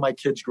 both of my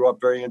kids grew up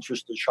very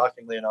interested,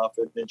 shockingly enough,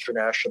 in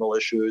international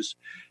issues.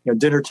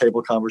 Dinner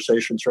table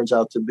conversation turns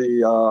out to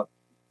be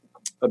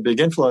a big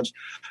influence.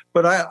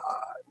 But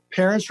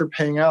parents are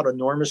paying out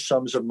enormous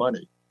sums of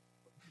money,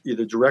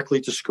 either directly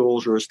to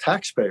schools or as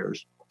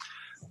taxpayers.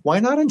 Why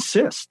not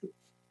insist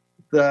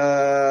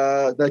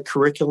that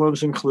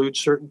curriculums include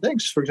certain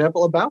things, for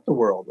example, about the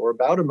world or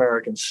about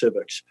American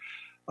civics?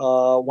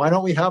 Why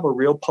don't we have a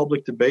real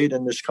public debate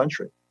in this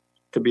country?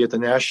 Could be at the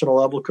national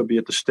level, could be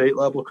at the state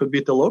level, could be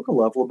at the local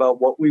level about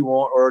what we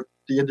want, or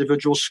the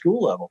individual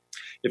school level.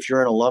 If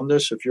you're an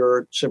alumnus, if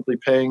you're simply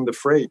paying the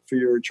freight for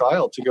your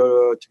child to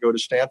go to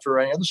Stanford or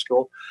any other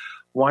school,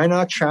 why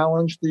not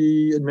challenge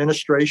the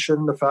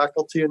administration, the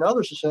faculty, and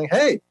others to saying,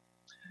 hey,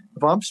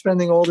 if I'm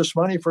spending all this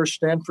money for a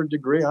Stanford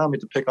degree, I don't mean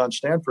to pick on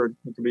Stanford,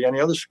 it could be any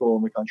other school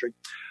in the country.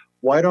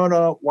 Why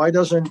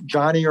doesn't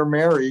Johnny or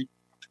Mary,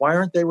 why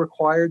aren't they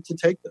required to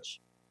take this?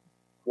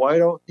 Why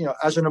don't,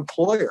 as an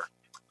employer,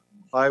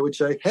 I would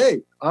say,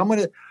 hey,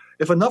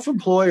 if enough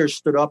employers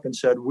stood up and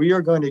said, we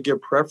are going to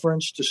give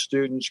preference to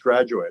students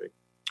graduating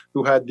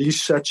who had these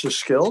sets of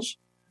skills,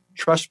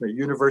 trust me,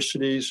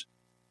 universities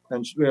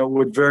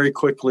would very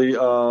quickly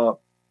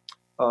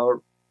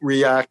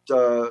react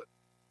to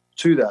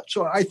that.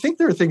 So I think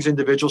there are things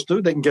individuals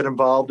do. They can get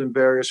involved in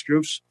various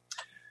groups,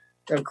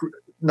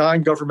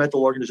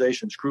 non-governmental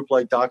organizations, group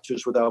like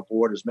Doctors Without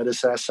Borders,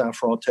 Médecins Sans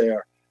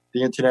Frontières,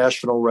 the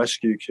International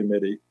Rescue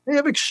Committee. They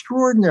have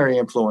extraordinary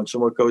influence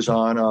on what goes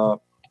on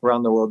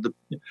around the world.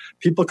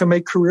 People can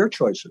make career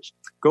choices.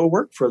 Go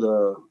work for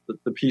the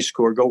Peace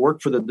Corps. Go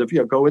work for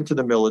go into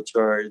the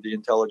military, the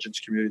intelligence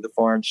community, the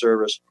Foreign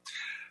Service,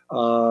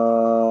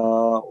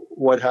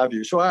 what have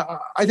you. So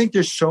I think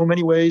there's so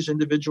many ways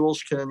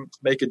individuals can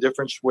make a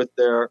difference with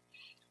their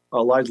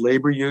lives.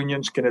 Labor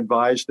unions can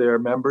advise their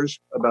members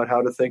about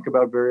how to think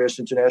about various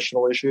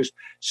international issues.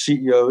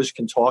 CEOs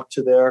can talk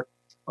to their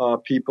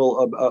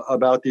people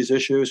about these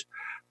issues.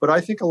 But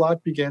I think a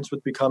lot begins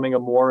with becoming a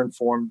more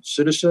informed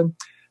citizen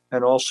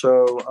and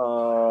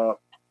also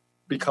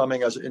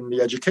becoming, as in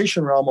the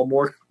education realm, a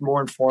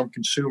more informed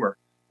consumer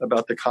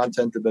about the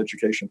content of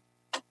education.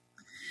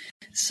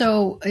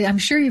 So I'm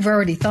sure you've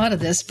already thought of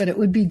this, but it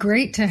would be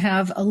great to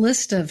have a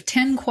list of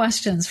 10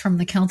 questions from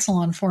the Council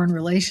on Foreign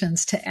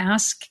Relations to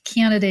ask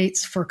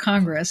candidates for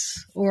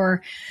Congress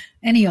or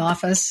any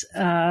office,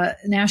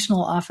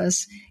 national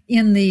office,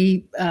 in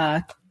the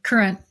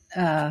current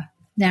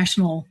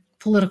national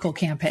political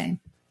campaign.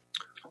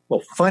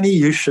 Well, funny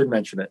you should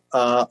mention it.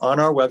 On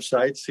our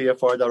website,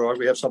 CFR.org,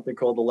 we have something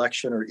called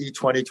Election or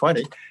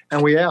E2020,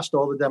 and we asked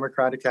all the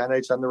Democratic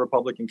candidates and the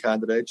Republican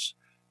candidates,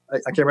 I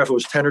can't remember if it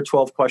was 10 or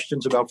 12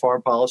 questions about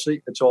foreign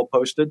policy. It's all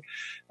posted,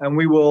 and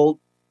we will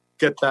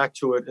get back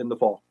to it in the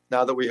fall.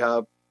 Now that we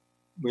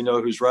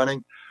know who's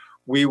running,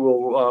 we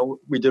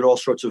did all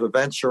sorts of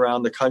events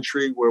around the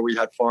country where we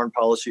had foreign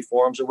policy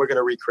forums, and we're going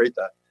to recreate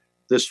that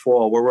this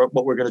fall.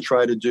 What we're going to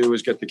try to do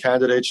is get the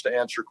candidates to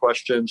answer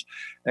questions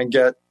and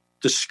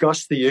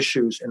discuss the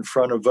issues in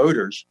front of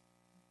voters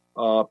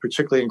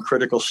particularly in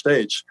critical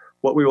states.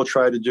 What we will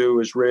try to do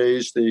is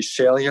raise the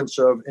salience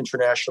of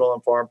international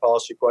and foreign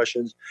policy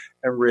questions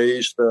and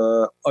raise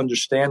the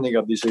understanding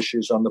of these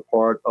issues on the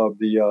part of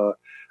the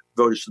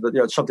voters. So that,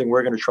 it's something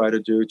we're going to try to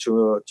do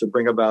to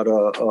bring about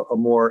a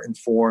more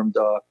informed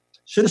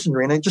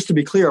citizenry. And just to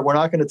be clear, we're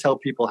not going to tell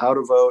people how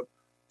to vote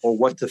or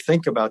what to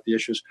think about the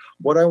issues.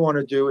 What I want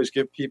to do is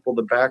give people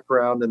the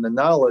background and the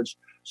knowledge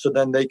so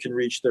then they can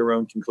reach their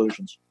own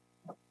conclusions.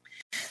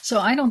 So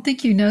I don't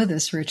think you know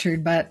this,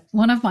 Richard, but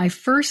one of my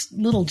first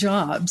little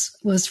jobs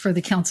was for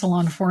the Council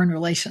on Foreign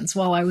Relations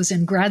while I was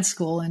in grad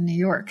school in New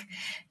York.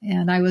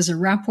 And I was a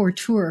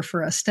rapporteur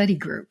for a study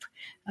group.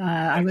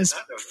 I was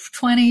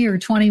 20 or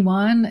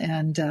 21,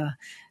 and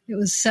it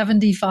was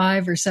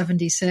 75 or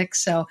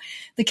 76. So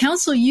the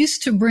council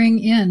used to bring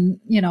in,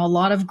 a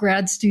lot of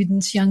grad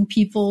students, young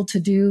people to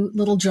do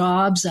little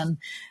jobs and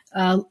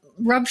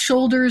rub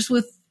shoulders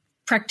with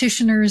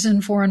practitioners in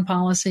foreign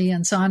policy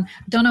and so on.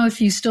 Don't know if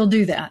you still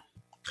do that.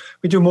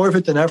 We do more of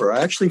it than ever.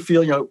 I actually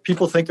feel,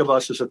 people think of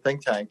us as a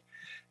think tank.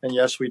 And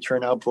yes, we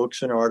turn out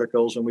books and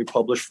articles and we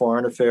publish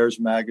Foreign Affairs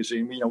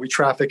magazine. We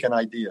traffic in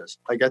ideas.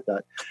 I get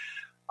that.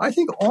 I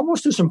think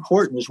almost as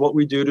important is what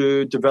we do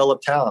to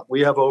develop talent.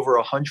 We have over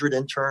 100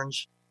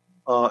 interns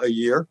a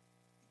year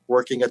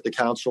working at the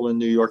council in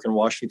New York and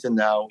Washington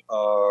now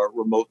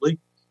remotely.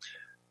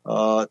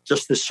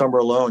 Just this summer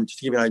alone, to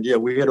give you an idea,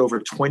 we had over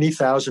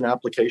 20,000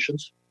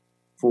 applications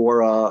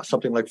for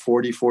something like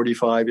 40,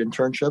 45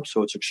 internships.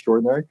 So it's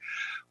extraordinary.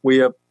 We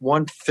have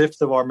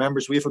 1/5 of our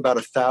members. We have about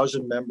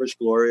 1,000 members,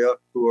 Gloria,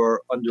 who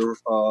are under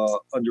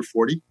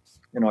 40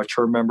 in our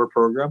term member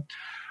program.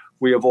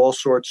 We have all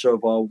sorts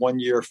of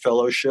one-year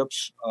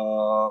fellowships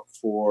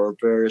for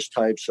various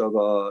types of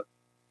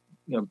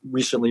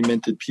recently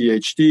minted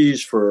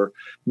PhDs for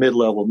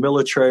mid-level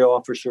military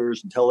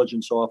officers,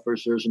 intelligence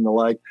officers, and the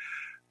like.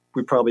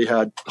 We probably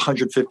had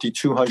 150,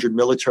 200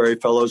 military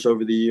fellows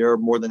over the year.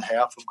 More than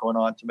half have gone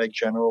on to make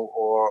general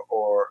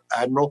or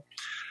admiral.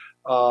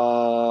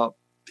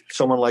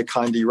 Someone like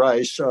Condi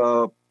Rice,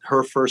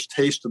 her first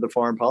taste of the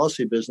foreign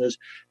policy business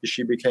is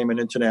she became an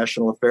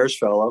international affairs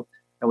fellow.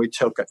 And we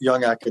took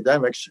young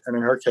academics, and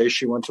in her case,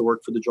 she went to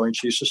work for the Joint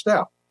Chiefs of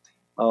Staff.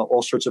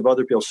 All sorts of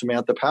other people.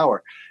 Samantha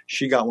Power,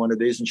 she got one of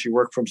these, and she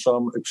worked from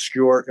some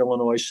obscure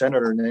Illinois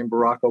senator named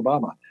Barack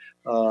Obama.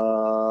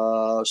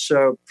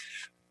 So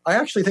I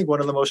actually think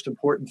one of the most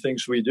important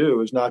things we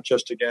do is not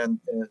just, again,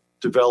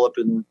 develop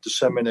and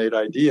disseminate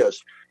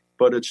ideas,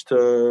 but it's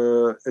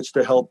to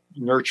help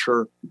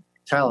nurture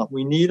talent.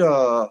 We need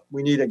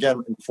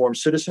again, informed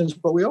citizens,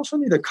 but we also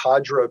need a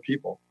cadre of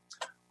people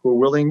who are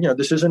willing,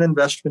 this isn't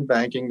investment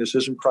banking, this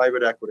isn't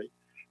private equity,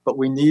 but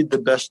we need the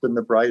best and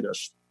the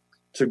brightest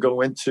to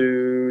go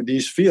into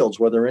these fields,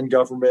 whether in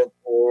government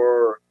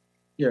or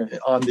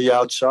on the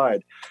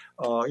outside.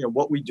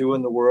 What we do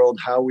in the world,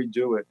 how we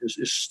do it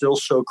is still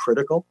so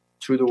critical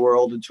to the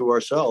world and to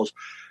ourselves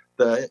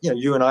that,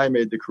 you and I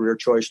made the career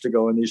choice to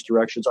go in these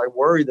directions. I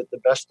worry that the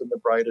best and the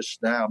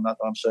brightest now, not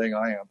that I'm saying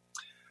I am,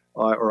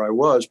 or I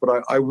was,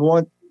 but I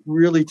want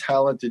really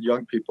talented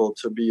young people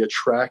to be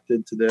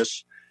attracted to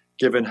this,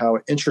 given how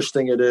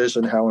interesting it is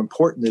and how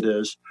important it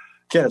is.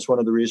 Again, it's one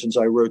of the reasons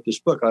I wrote this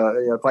book.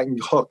 If I can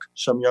hook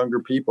some younger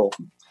people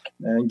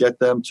and get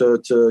them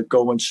to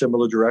go in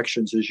similar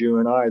directions as you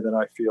and I, then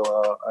I feel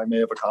I may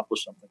have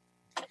accomplished something.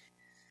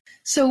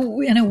 So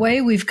in a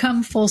way, we've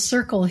come full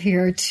circle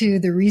here to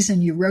the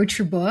reason you wrote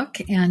your book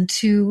and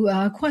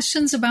to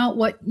questions about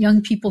what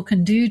young people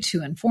can do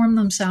to inform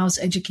themselves,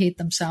 educate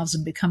themselves,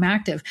 and become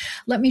active.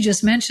 Let me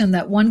just mention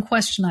that one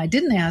question I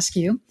didn't ask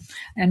you,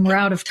 and we're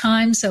out of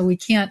time, so we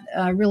can't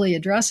really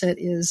address it,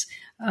 is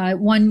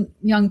one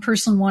young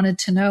person wanted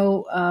to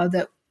know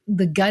that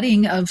the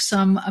gutting of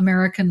some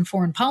American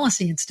foreign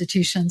policy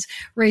institutions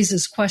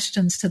raises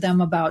questions to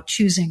them about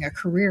choosing a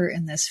career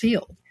in this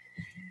field.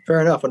 Fair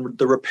enough. And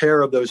the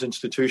repair of those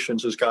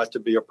institutions has got to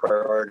be a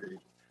priority.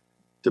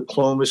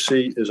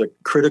 Diplomacy is a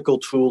critical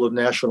tool of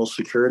national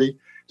security.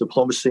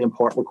 Diplomacy, in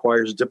part,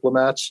 requires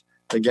diplomats.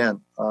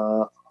 Again,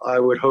 I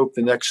would hope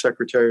the next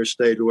Secretary of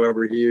State,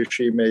 whoever he or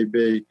she may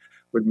be,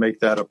 would make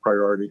that a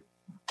priority.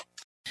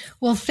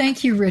 Well,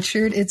 thank you,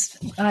 Richard.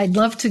 I'd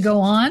love to go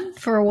on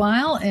for a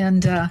while,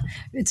 and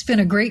it's been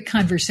a great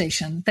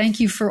conversation. Thank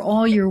you for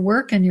all your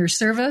work and your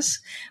service,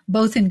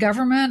 both in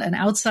government and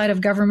outside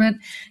of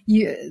government.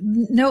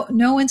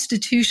 No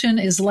institution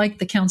is like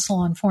the Council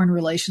on Foreign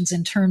Relations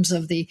in terms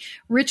of the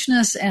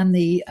richness and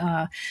the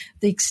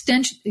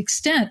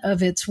extent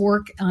of its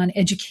work on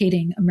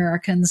educating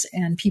Americans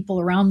and people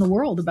around the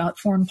world about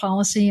foreign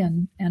policy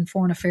and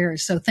foreign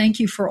affairs. So thank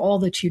you for all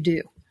that you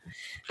do.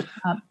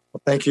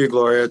 Well, thank you,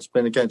 Gloria.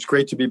 It's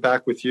great to be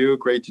back with you.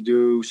 Great to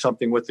do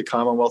something with the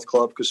Commonwealth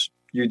Club because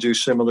you do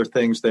similar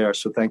things there.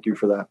 So thank you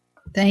for that.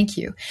 Thank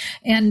you.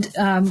 And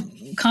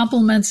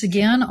compliments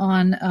again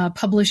on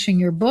publishing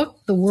your book,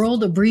 The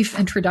World, A Brief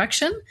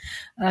Introduction.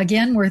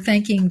 Again, we're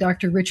thanking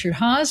Dr. Richard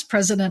Haass,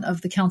 President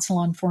of the Council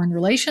on Foreign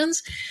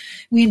Relations.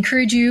 We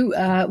encourage you,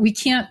 we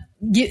can't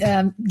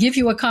give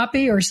you a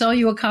copy or sell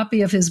you a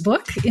copy of his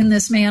book in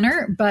this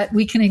manner, but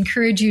we can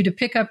encourage you to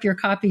pick up your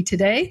copy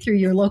today through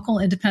your local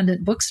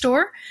independent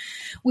bookstore.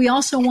 We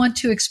also want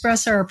to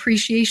express our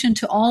appreciation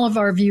to all of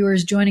our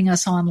viewers joining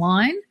us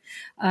online.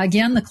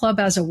 Again, the club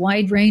has a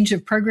wide range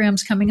of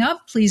programs coming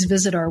up. Please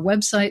visit our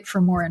website for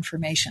more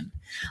information.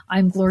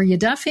 I'm Gloria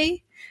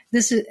Duffy.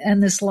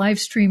 This live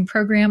stream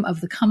program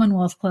of the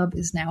Commonwealth Club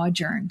is now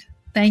adjourned.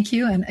 Thank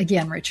you. And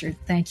again, Richard,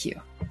 thank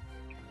you.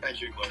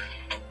 Thank you, Gloria.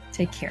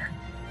 Take care.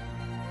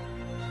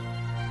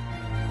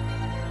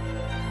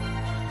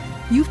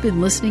 You've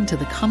been listening to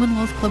the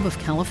Commonwealth Club of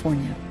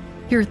California.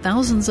 Hear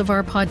thousands of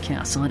our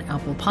podcasts on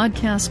Apple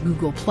Podcasts,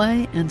 Google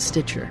Play, and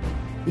Stitcher.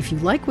 If you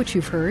like what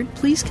you've heard,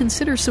 please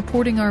consider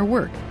supporting our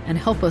work and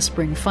help us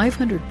bring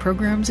 500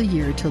 programs a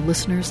year to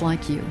listeners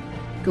like you.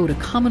 Go to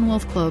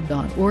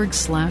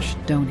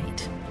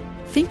commonwealthclub.org/donate.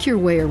 Think your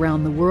way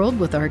around the world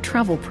with our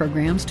travel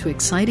programs to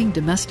exciting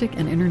domestic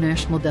and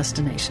international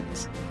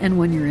destinations. And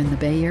when you're in the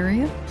Bay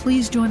Area,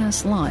 please join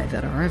us live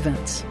at our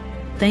events.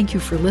 Thank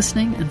you for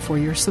listening and for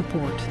your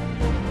support.